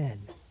by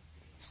sin.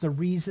 It's the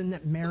reason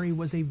that Mary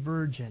was a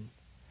virgin.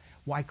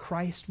 Why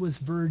Christ was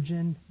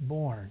virgin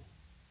born.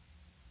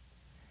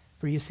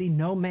 For you see,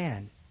 no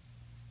man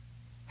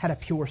had a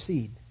pure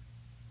seed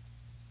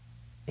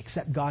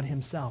except God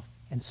himself.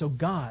 And so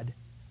God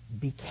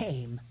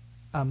became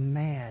a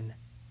man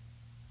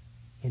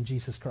in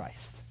Jesus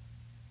Christ.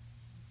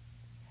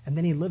 And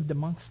then he lived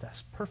amongst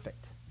us,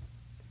 perfect.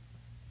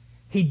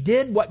 He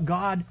did what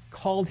God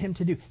called him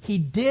to do. He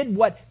did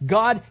what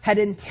God had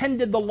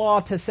intended the law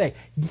to say.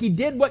 He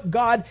did what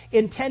God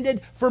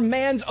intended for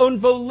man's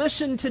own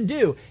volition to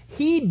do.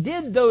 He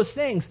did those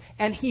things,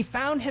 and he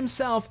found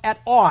himself at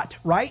aught,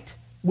 right,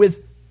 with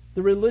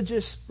the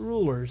religious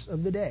rulers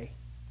of the day.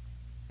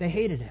 They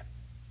hated him.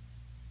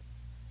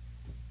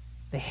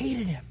 They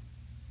hated him.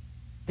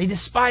 They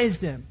despised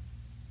him.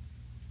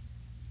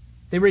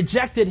 They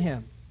rejected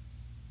him.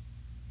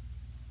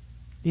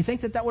 Do you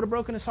think that would have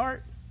broken his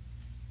heart?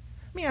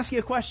 Let me ask you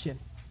a question.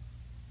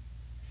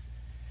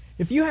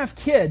 If you have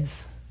kids,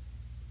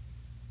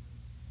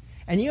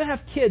 and you have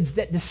kids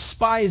that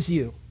despise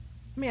you,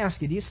 let me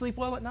ask you, do you sleep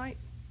well at night?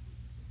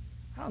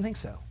 I don't think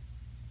so.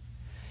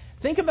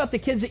 Think about the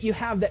kids that you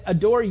have that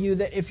adore you,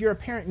 that if you're a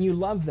parent and you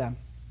love them.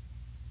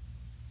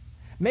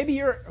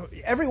 Maybe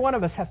every one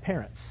of us have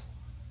parents.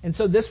 And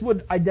so this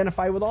would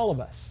identify with all of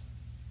us.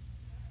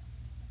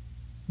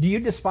 Do you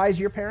despise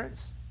your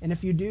parents? And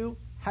if you do,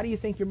 how do you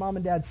think your mom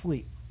and dad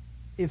sleep?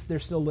 If they're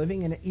still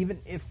living, and even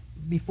if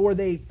before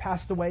they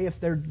passed away, if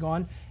they're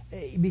gone,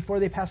 before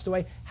they passed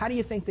away, how do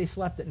you think they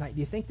slept at night?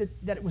 Do you think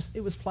that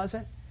it was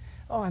pleasant?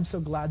 Oh, I'm so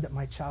glad that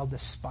my child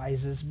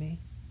despises me.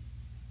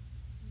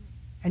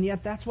 And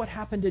yet that's what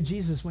happened to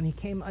Jesus when he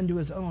came unto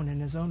his own,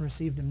 and his own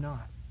received him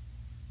not.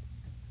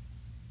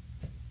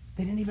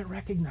 They didn't even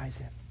recognize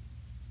him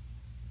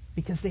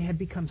because they had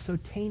become so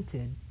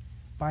tainted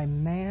by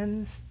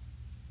man's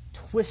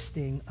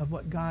twisting of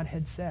what God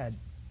had said.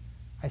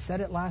 I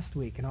said it last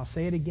week, and I'll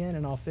say it again,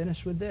 and I'll finish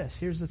with this.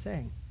 Here's the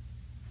thing.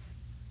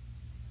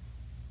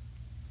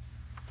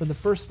 For the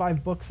first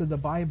 5 books of the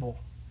Bible,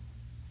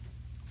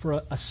 for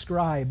a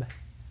scribe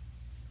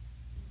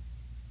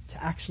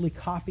to actually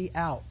copy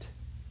out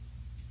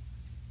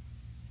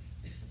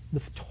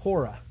the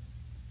Torah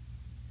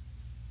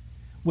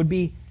would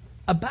be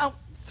about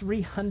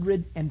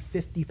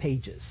 350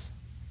 pages.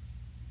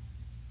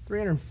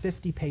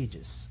 350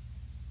 pages.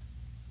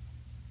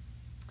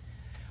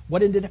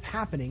 What ended up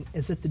happening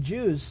is that the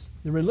Jews,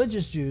 the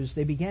religious Jews,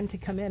 they began to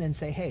come in and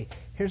say, hey,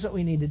 here's what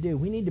we need to do.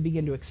 We need to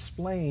begin to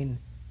explain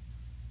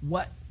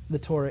what the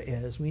Torah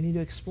is. We need to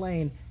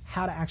explain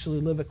how to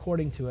actually live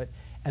according to it.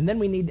 And then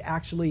we need to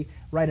actually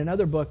write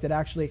another book that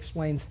actually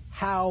explains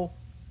how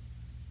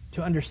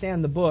to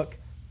understand the book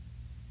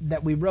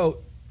that we wrote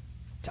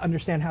to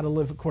understand how to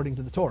live according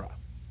to the Torah.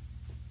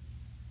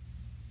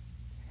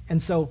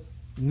 And so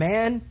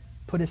man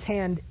put his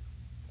hand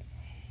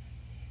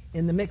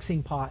in the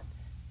mixing pot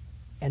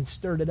and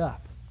stirred it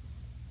up.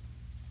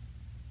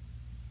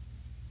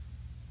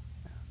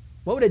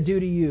 What would it do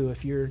to you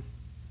if you're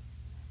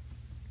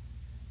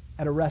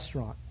at a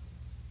restaurant?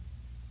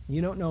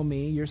 You don't know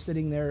me. You're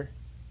sitting there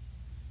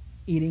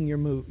eating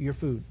your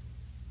food.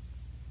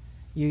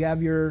 You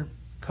have your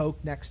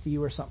Coke next to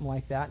you or something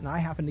like that, and I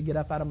happen to get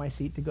up out of my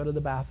seat to go to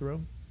the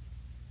bathroom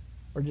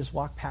or just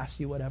walk past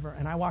you, whatever,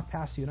 and I walk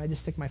past you and I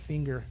just stick my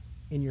finger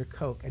in your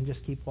Coke and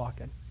just keep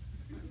walking.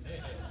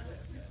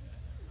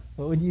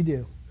 What would you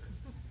do?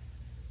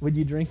 Would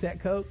you drink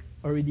that Coke?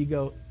 Or would you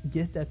go,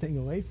 get that thing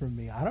away from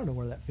me? I don't know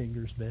where that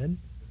finger's been.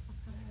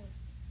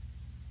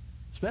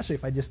 Especially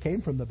if I just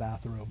came from the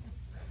bathroom.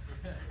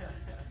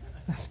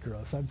 That's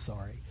gross. I'm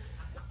sorry.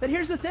 But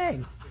here's the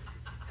thing.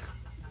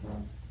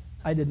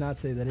 I did not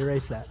say that.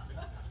 Erase that.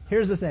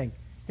 Here's the thing.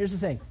 Here's the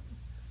thing.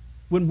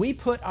 When we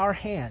put our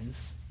hands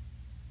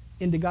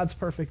into God's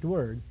perfect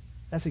word,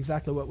 that's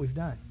exactly what we've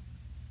done.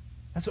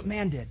 That's what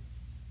man did.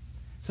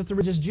 That's what the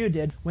religious Jew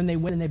did when they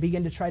went and they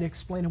began to try to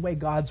explain away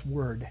God's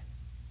word.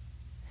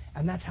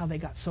 And that's how they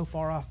got so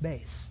far off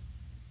base.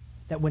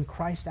 That when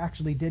Christ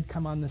actually did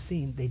come on the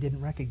scene, they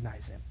didn't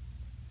recognize him.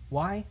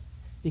 Why?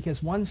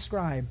 Because one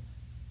scribe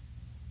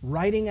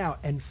writing out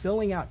and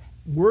filling out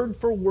word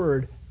for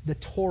word the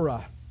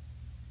Torah,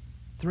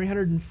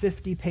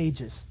 350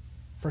 pages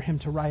for him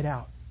to write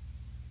out.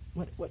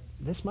 What?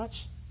 This much?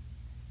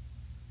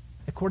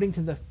 According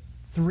to the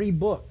 3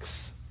 books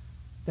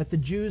that the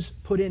Jews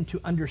put in to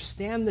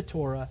understand the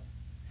Torah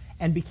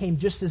and became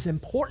just as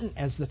important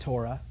as the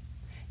Torah,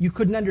 you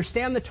couldn't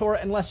understand the Torah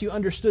unless you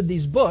understood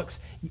these books,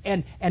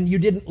 and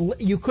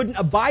you couldn't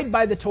abide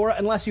by the Torah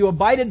unless you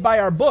abided by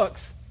our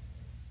books,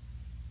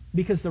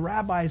 because the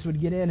rabbis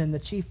would get in and the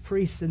chief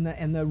priests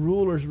and the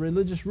rulers,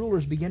 religious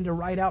rulers, begin to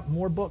write out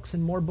more books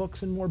and more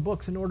books and more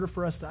books in order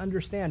for us to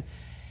understand.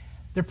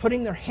 They're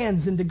putting their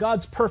hands into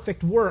God's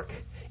perfect work,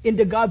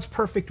 into God's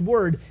perfect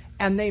word,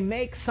 and they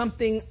make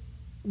something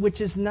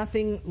which is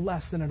nothing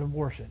less than an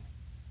abortion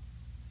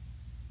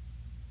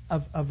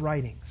of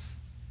writings.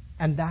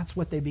 And that's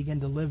what they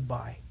begin to live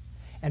by.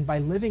 And by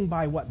living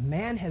by what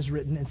man has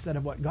written instead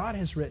of what God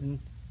has written,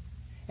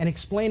 and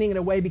explaining it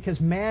away because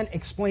man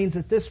explains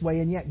it this way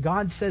and yet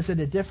God says it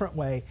a different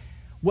way,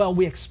 well,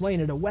 we explain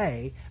it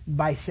away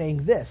by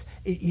saying this.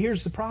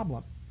 Here's the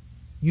problem.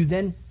 You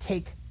then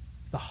take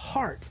the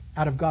heart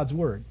out of God's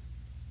word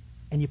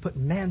and you put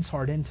man's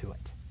heart into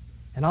it.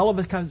 And all of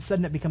a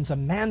sudden it becomes a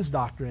man's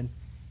doctrine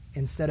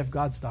instead of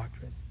God's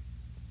doctrine.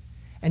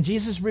 And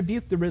Jesus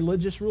rebuked the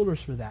religious rulers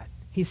for that.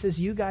 He says,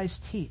 you guys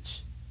teach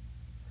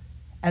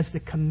as the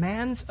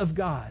commands of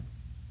God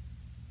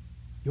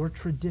your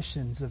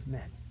traditions of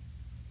men.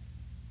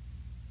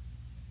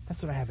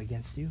 That's what I have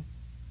against you.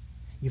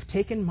 You've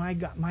taken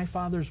my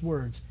Father's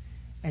words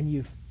and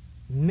you've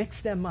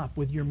mixed them up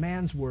with your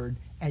man's word,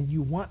 and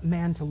you want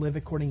man to live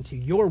according to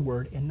your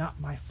word and not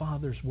my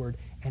Father's word.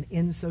 And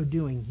in so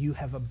doing, you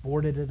have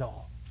aborted it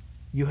all.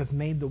 You have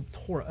made the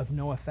Torah of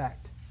no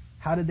effect.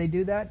 How did they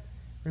do that?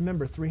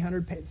 Remember,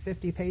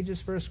 350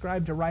 pages for a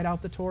scribe to write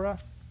out the Torah?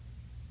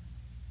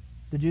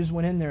 The Jews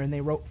went in there and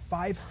they wrote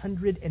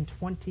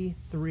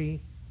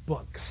 523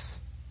 books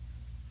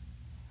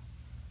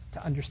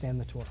to understand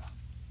the Torah.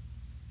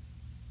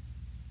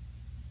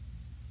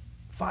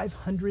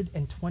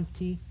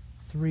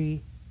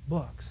 523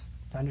 books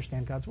to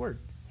understand God's Word.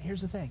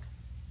 Here's the thing.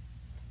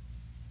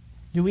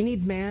 Do we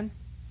need man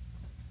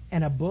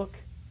and a book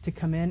to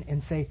come in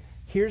and say,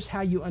 here's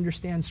how you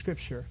understand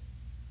Scripture?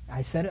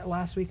 I said it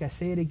last week, I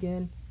say it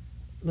again.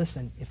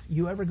 Listen, if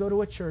you ever go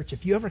to a church,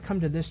 if you ever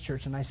come to this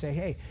church and I say,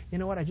 hey, you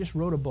know what, I just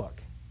wrote a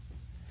book.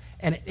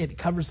 And it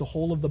covers the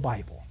whole of the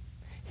Bible.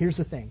 Here's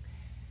the thing.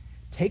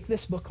 Take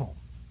this book home.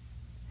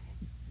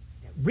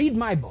 Read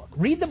my book.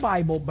 Read the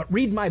Bible, but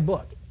read my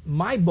book.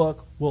 My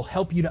book will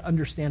help you to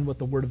understand what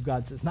the Word of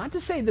God says. Not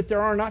to say that there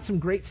are not some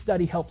great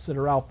study helps that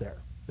are out there.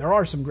 There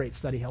are some great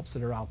study helps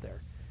that are out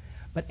there.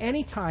 But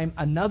anytime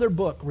another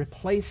book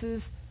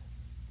replaces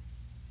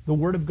the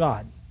Word of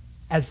God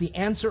as the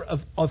answer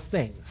of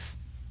things,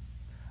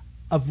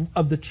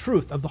 of the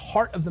truth, of the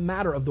heart of the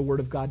matter of the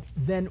Word of God,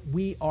 then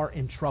we are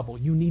in trouble.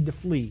 You need to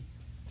flee.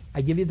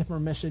 I give you the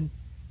permission.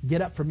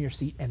 Get up from your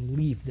seat and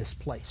leave this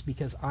place,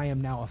 because I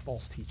am now a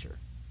false teacher.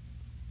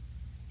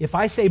 If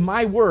I say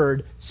my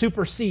word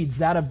supersedes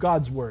that of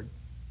God's word,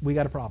 we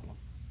got a problem.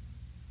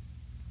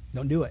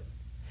 Don't do it.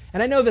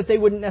 And I know that they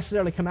wouldn't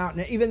necessarily come out,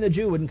 and even the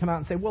Jew wouldn't come out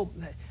and say, well,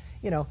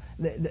 you know,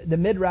 the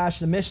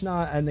Midrash, the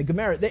Mishnah, and the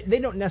Gemara, they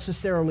don't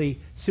necessarily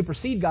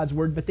supersede God's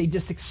word, but they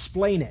just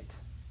explain it.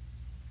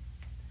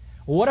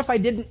 Well, what if I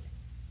didn't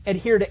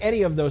adhere to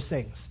any of those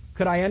things?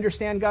 Could I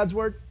understand God's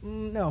word?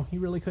 No, he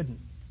really couldn't.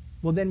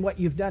 Well, then what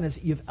you've done is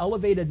you've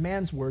elevated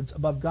man's words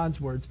above God's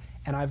words,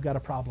 and I've got a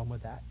problem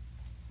with that.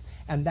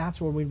 And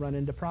that's where we run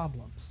into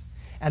problems.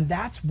 And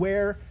that's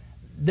where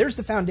there's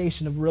the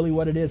foundation of really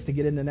what it is to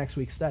get into next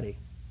week's study.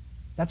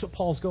 That's what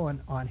Paul's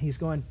going on. He's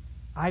going,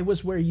 I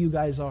was where you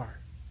guys are.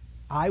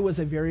 I was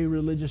a very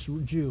religious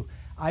Jew.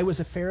 I was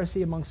a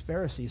Pharisee amongst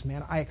Pharisees,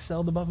 man. I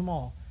excelled above them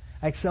all.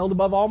 I excelled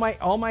above all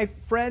my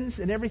friends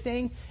and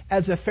everything.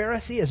 As a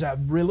Pharisee, as a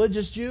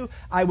religious Jew,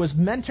 I was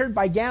mentored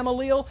by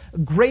Gamaliel,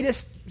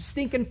 greatest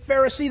stinking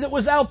Pharisee that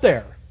was out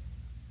there.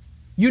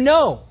 You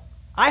know,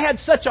 I had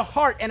such a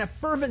heart and a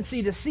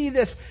fervency to see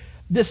this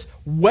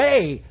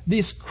way,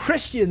 these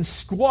Christians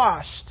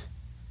squashed.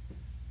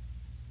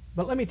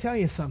 But let me tell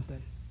you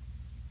something.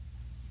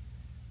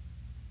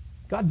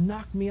 God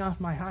knocked me off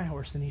my high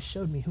horse and He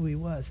showed me who He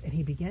was. And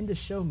He began to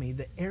show me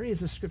the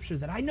areas of Scripture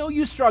that I know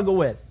you struggle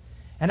with.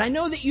 And I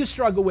know that you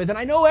struggle with, and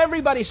I know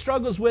everybody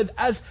struggles with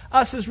us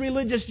as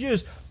religious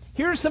Jews.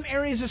 Here are some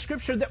areas of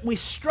Scripture that we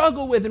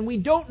struggle with, and we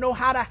don't know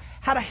how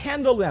to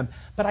handle them.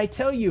 But I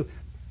tell you,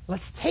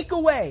 let's take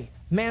away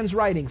man's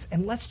writings,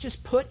 and let's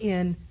just put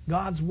in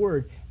God's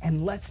Word,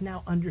 and let's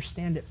now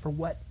understand it for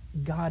what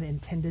God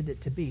intended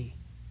it to be.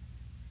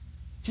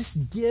 Just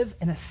give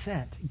an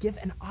assent, give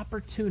an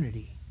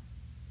opportunity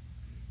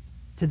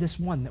to this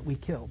one that we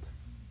killed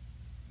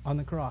on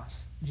the cross,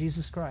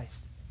 Jesus Christ.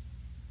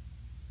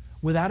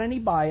 Without any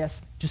bias,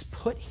 just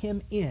put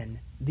Him in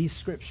these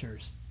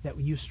Scriptures that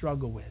you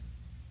struggle with.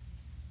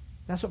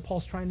 That's what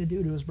Paul's trying to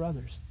do to his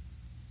brothers.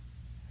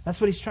 That's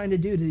what he's trying to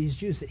do to these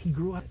Jews that he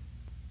grew up with.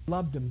 He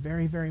loved them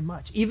very, very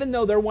much. Even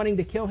though they're wanting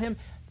to kill him,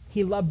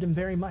 he loved them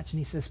very much. And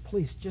he says,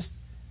 please, just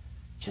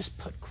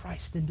put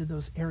Christ into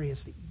those areas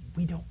that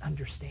we don't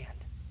understand.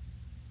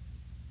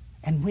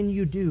 And when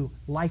you do,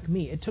 like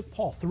me, it took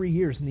Paul 3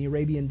 years in the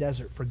Arabian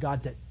desert for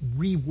God to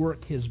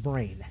rework his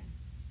brain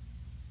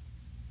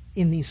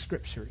in these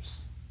scriptures.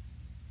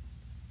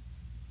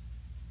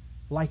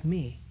 Like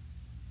me,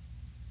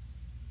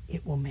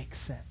 it will make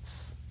sense.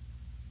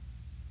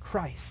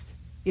 Christ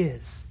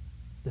is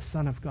the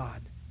Son of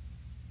God.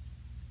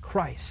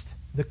 Christ,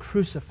 the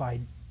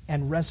crucified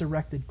and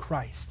resurrected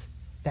Christ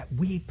that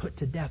we put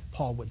to death,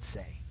 Paul would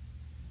say,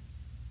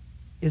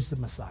 is the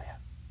Messiah.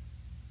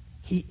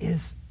 He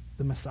is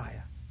the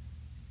Messiah.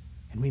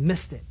 And we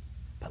missed it.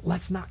 But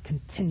let's not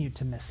continue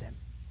to miss him.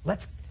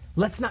 Let's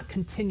not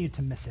continue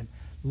to miss him.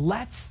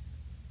 Let's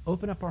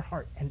open up our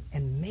heart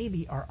and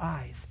maybe our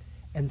eyes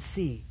and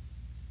see,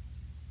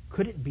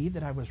 could it be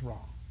that I was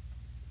wrong?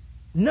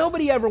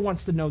 Nobody ever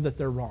wants to know that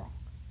they're wrong.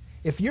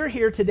 If you're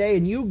here today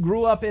and you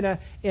grew up in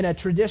a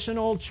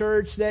traditional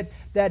church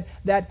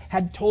that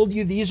had told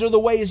you these are the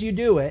ways you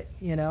do it,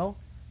 you've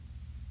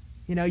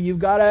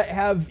got to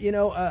have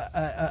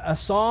a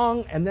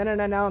song and then an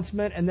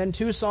announcement and then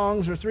 2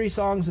 songs or 3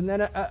 songs and then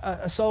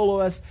a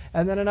soloist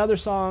and then another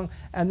song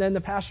and then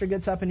the pastor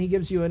gets up and he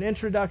gives you an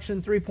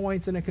introduction, 3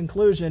 points, and a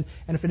conclusion.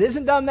 And if it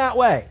isn't done that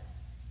way,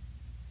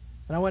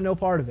 then I want no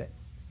part of it.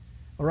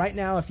 Well, right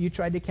now, if you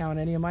tried to count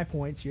any of my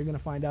points, you're going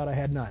to find out I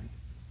had none.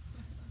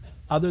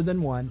 Other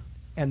than one,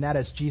 and that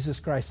is Jesus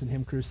Christ and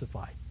Him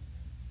crucified.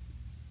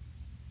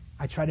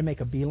 I try to make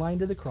a beeline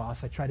to the cross.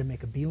 I try to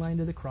make a beeline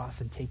to the cross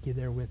and take you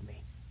there with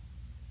me.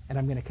 And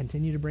I'm going to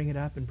continue to bring it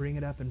up and bring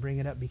it up and bring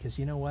it up because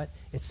you know what?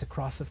 It's the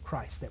cross of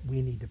Christ that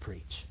we need to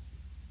preach.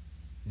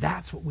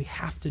 That's what we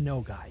have to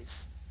know, guys.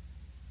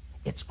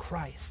 It's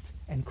Christ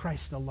and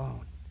Christ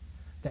alone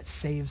that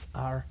saves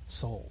our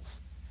souls.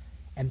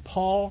 And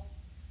Paul,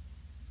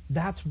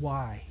 that's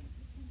why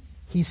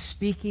he's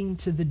speaking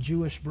to the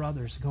Jewish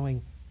brothers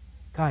going,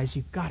 guys,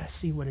 you've got to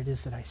see what it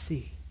is that I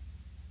see.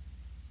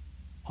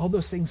 All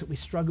those things that we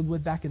struggled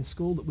with back in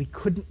school that we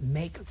couldn't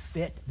make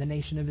fit the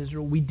nation of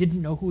Israel, we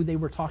didn't know who they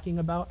were talking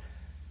about.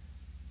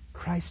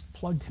 Christ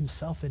plugged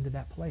himself into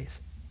that place.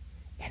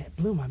 And it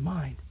blew my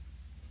mind.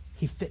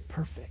 He fit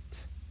perfect.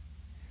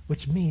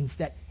 Which means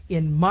that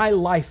in my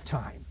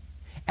lifetime,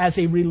 as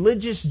a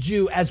religious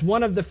Jew, as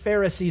one of the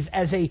Pharisees,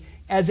 as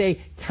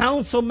a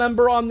council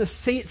member on the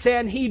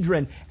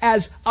Sanhedrin,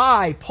 as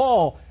I,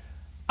 Paul,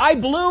 I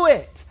blew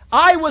it.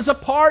 I was a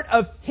part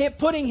of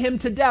putting him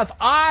to death.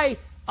 I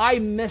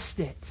missed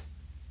it.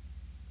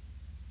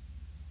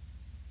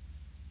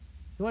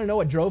 You want to know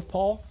what drove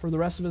Paul for the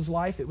rest of his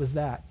life? It was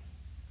that.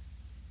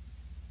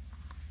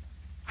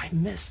 I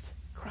missed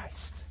Christ.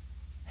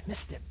 I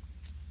missed him.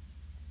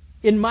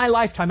 In my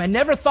lifetime, I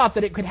never thought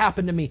that it could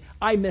happen to me.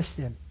 I missed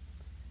him.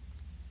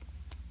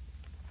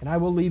 And I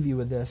will leave you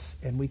with this,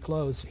 and we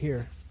close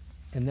here.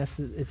 And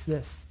it's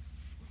this.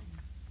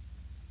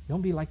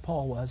 Don't be like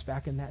Paul was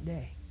back in that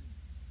day.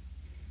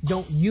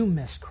 Don't you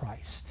miss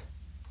Christ.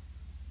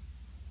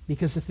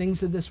 Because the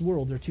things of this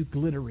world are too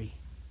glittery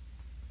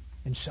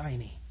and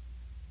shiny.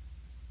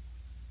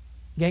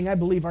 Gang, I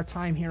believe our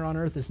time here on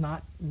earth is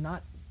not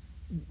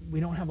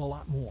we don't have a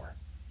lot more.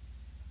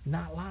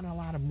 Not a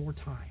lot of more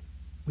time.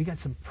 We got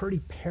some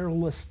pretty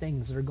perilous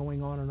things that are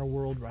going on in our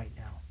world right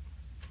now.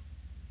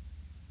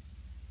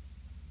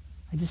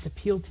 I just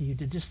appeal to you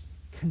to just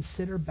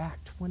consider back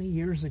 20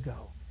 years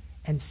ago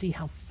and see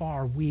how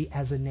far we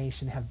as a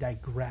nation have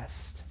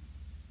digressed.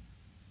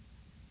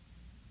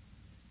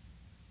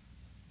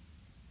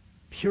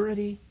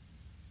 Purity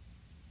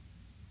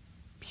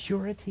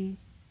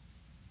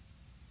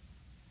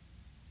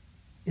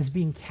is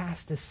being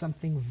cast as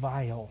something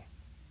vile,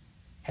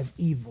 as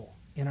evil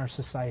in our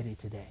society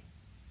today.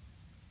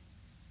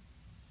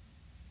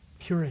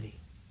 Purity,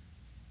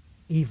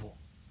 evil.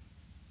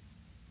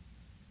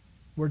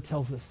 Word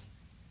tells us,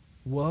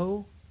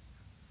 woe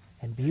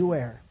and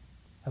beware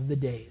of the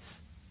days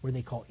where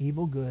they call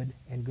evil good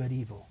and good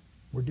evil.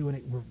 We're doing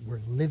it.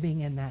 We're living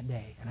in that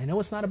day. And I know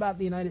it's not about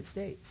the United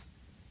States.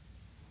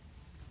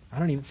 I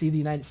don't even see the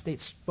United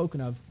States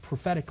spoken of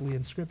prophetically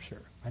in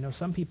Scripture. I know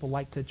some people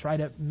like to try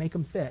to make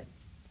them fit.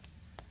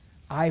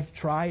 I've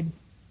tried,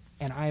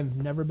 and I have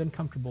never been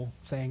comfortable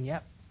saying,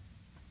 yep,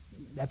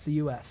 that's the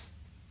U.S.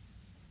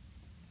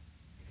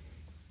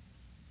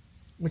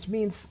 Which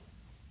means,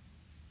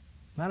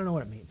 I don't know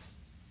what it means.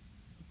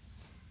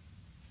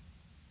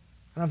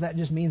 I don't know if that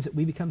just means that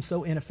we become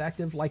so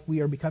ineffective like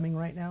we are becoming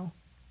right now.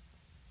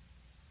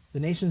 The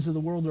nations of the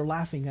world are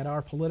laughing at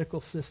our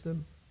political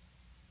system,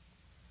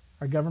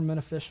 our government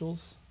officials.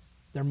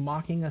 They're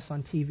mocking us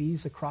on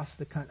TVs across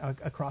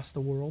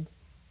the world.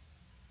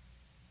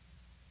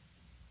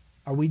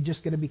 Are we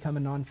just going to become a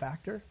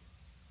non-factor?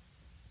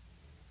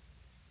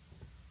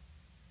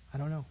 I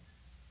don't know.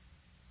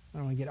 I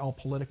don't want to get all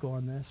political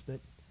on this,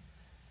 but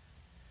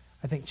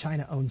I think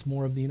China owns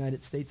more of the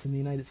United States than the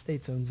United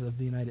States owns of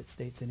the United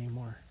States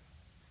anymore.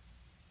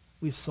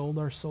 We've sold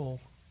our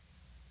soul.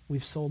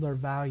 We've sold our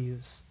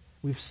values.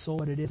 We've sold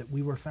what it is that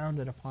we were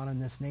founded upon in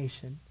this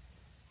nation.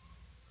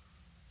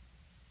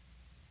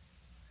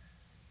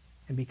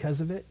 And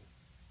because of it,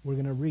 we're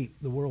going to reap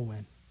the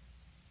whirlwind.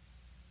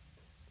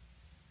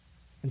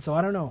 And so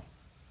I don't know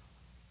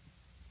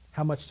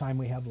how much time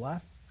we have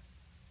left.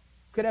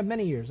 Could have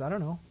many years. I don't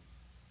know.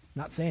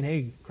 Not saying,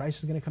 hey, Christ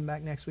is going to come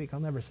back next week. I'll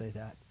never say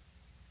that.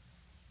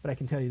 But I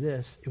can tell you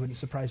this, it wouldn't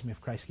surprise me if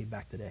Christ came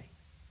back today.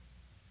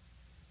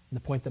 And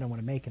the point that I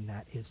want to make in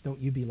that is, don't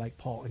you be like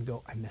Paul and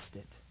go, I missed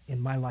it. In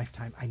my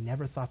lifetime, I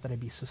never thought that I'd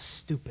be so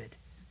stupid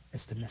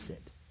as to miss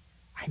it.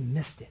 I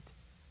missed it.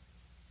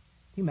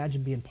 Can you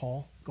imagine being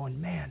Paul,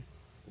 going, man,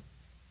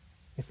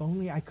 if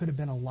only I could have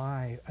been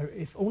alive, or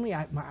if only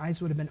my eyes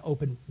would have been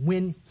open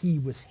when he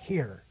was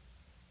here.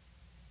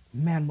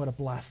 Man, what a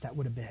blast that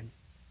would have been.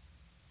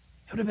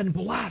 It would have been a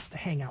blast to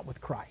hang out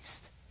with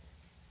Christ.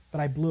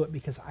 But I blew it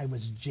because I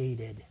was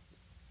jaded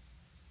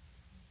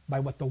by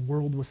what the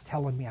world was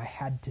telling me I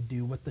had to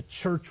do, what the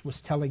church was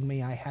telling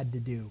me I had to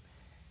do.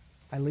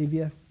 I leave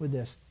you with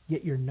this.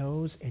 Get your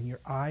nose and your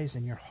eyes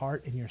and your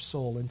heart and your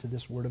soul into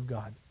this Word of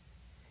God.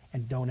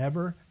 And don't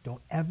ever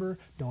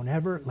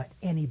let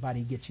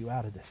anybody get you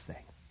out of this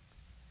thing.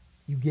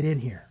 You get in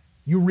here.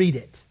 You read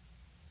it.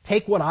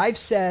 Take what I've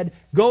said,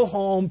 go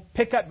home,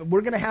 pick up.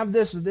 We're going to have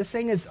this. This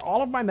thing is,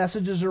 all of my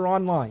messages are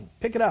online.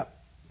 Pick it up.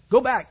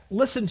 Go back.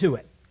 Listen to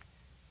it.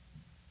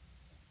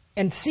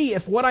 And see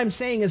if what I'm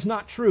saying is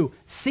not true.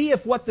 See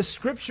if what the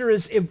Scripture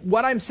is, if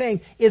what I'm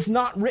saying is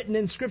not written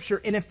in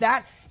Scripture. And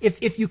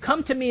if you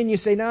come to me and you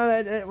say,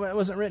 no, that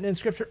wasn't written in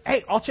Scripture,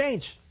 hey, I'll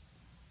change.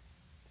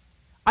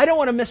 I don't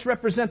want to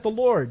misrepresent the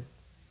Lord.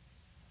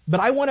 But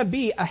I want to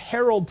be a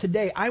herald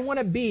today. I want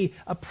to be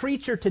a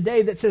preacher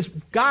today that says,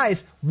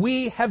 guys,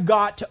 we have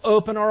got to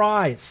open our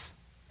eyes.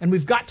 And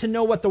we've got to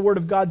know what the Word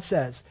of God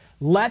says.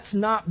 Let's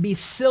not be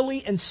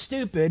silly and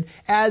stupid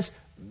as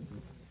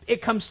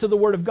it comes to the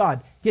Word of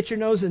God. Get your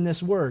nose in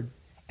this Word.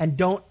 And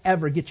don't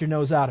ever get your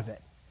nose out of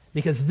it.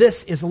 Because this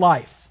is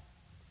life.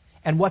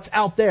 And what's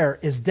out there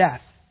is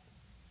death.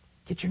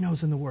 Get your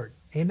nose in the Word.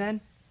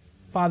 Amen?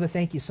 Father,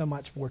 thank you so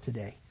much for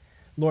today.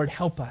 Lord,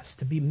 help us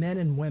to be men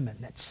and women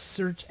that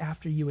search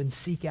after you and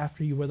seek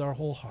after you with our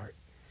whole heart,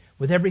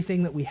 with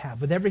everything that we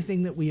have, with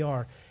everything that we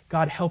are.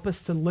 God, help us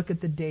to look at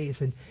the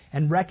days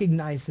and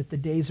recognize that the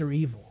days are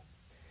evil.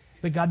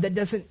 But God,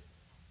 that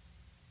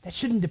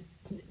shouldn't,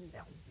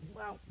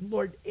 well,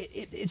 Lord,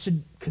 it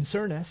should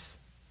concern us.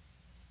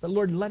 But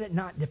Lord, let it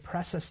not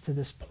depress us to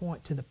this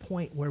point, to the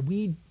point where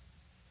we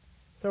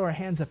throw our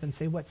hands up and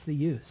say, what's the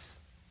use?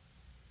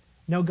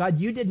 No, God,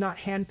 you did not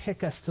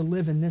handpick us to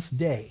live in this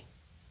day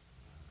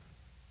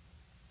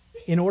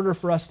in order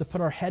for us to put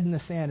our head in the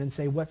sand and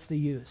say, what's the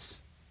use?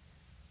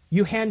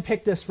 You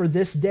handpicked us for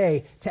this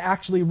day to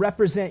actually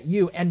represent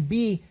you and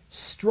be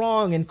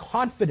strong and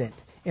confident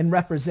in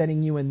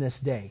representing you in this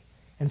day.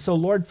 And so,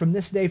 Lord, from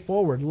this day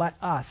forward, let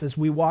us, as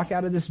we walk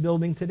out of this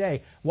building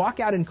today, walk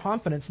out in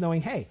confidence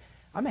knowing, hey,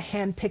 I'm a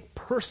handpicked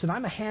person.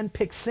 I'm a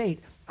handpicked saint.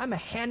 I'm a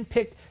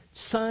handpicked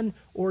son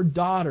or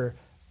daughter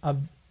of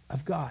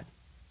God.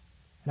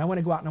 And I want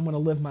to go out and I want to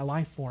live my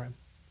life for Him.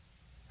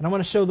 And I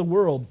want to show the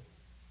world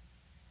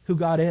who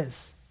God is.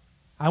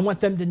 I want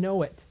them to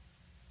know it.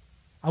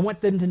 I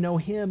want them to know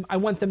Him. I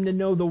want them to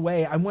know the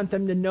way. I want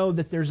them to know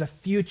that there's a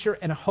future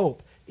and a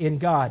hope in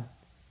God.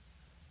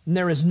 And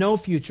there is no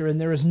future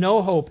and there is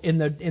no hope in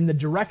the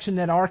direction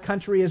that our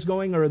country is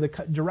going or the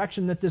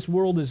direction that this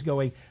world is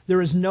going.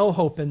 There is no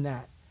hope in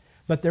that.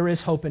 But there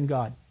is hope in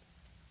God.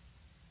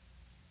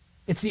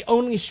 It's the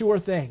only sure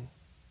thing.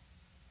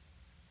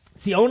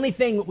 It's the only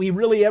thing that we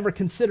really ever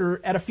consider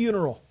at a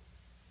funeral.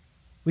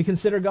 We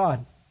consider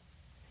God.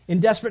 In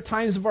desperate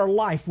times of our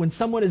life, when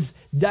someone is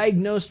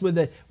diagnosed with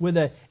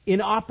a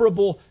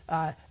inoperable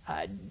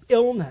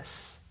illness,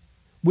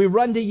 we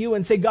run to you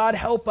and say, God,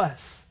 help us.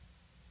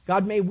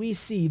 God, may we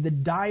see the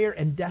dire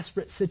and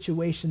desperate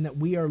situation that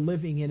we are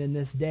living in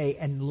this day,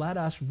 and let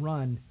us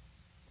run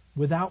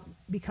without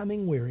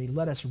becoming weary.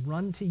 Let us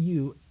run to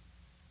you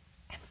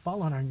and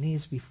fall on our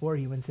knees before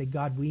you and say,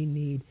 God, we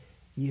need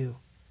you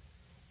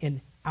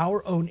in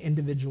our own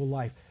individual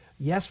life.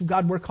 Yes,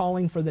 God, we're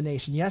calling for the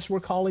nation. Yes, we're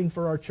calling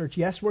for our church.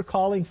 Yes, we're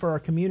calling for our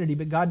community.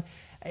 But God,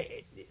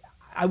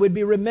 I would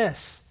be remiss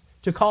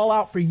to call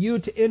out for you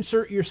to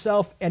insert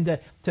yourself and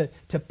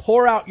to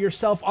pour out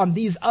yourself on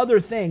these other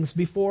things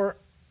before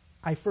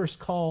I first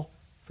call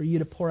for you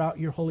to pour out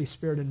your Holy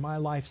Spirit in my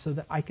life so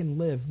that I can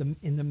live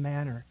in the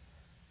manner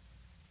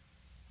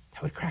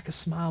that would crack a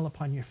smile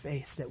upon your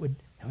face, that would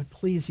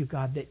please you,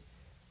 God,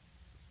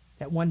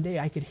 that one day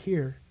I could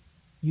hear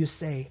you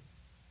say,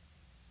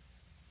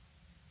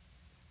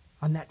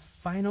 on that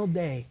final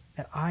day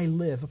that I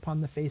live upon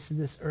the face of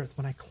this earth,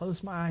 when I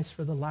close my eyes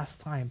for the last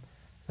time,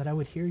 that I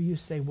would hear you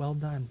say, well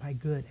done, my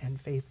good and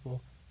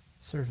faithful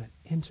servant.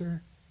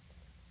 Enter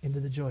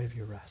into the joy of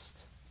your rest.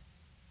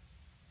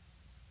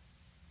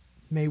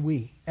 May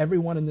we,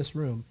 everyone in this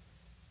room,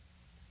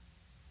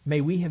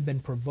 may we have been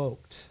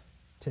provoked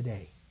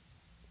today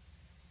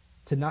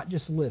to not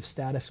just live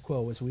status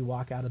quo as we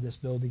walk out of this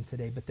building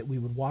today, but that we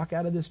would walk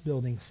out of this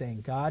building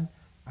saying, God,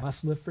 I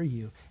must live for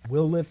you, and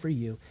will live for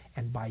you,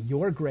 and by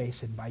your grace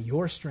and by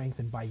your strength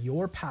and by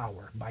your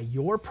power, by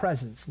your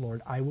presence,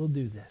 Lord, I will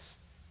do this.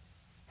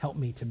 Help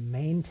me to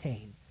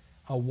maintain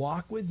a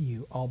walk with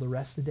you all the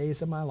rest of the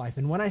days of my life.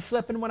 And when I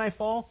slip and when I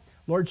fall,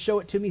 Lord, show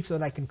it to me so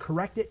that I can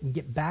correct it and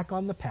get back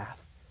on the path.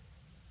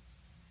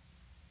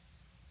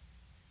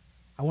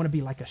 I want to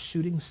be like a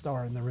shooting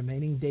star in the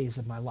remaining days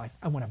of my life.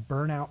 I want to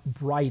burn out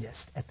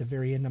brightest at the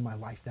very end of my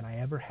life than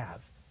I ever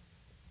have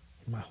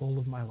in my whole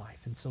of my life.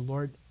 And so,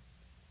 Lord,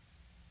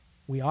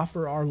 we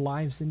offer our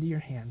lives into your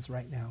hands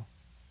right now.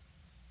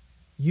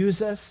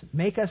 Use us,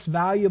 make us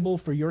valuable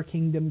for your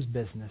kingdom's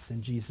business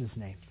in Jesus'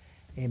 name.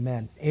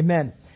 Amen. Amen.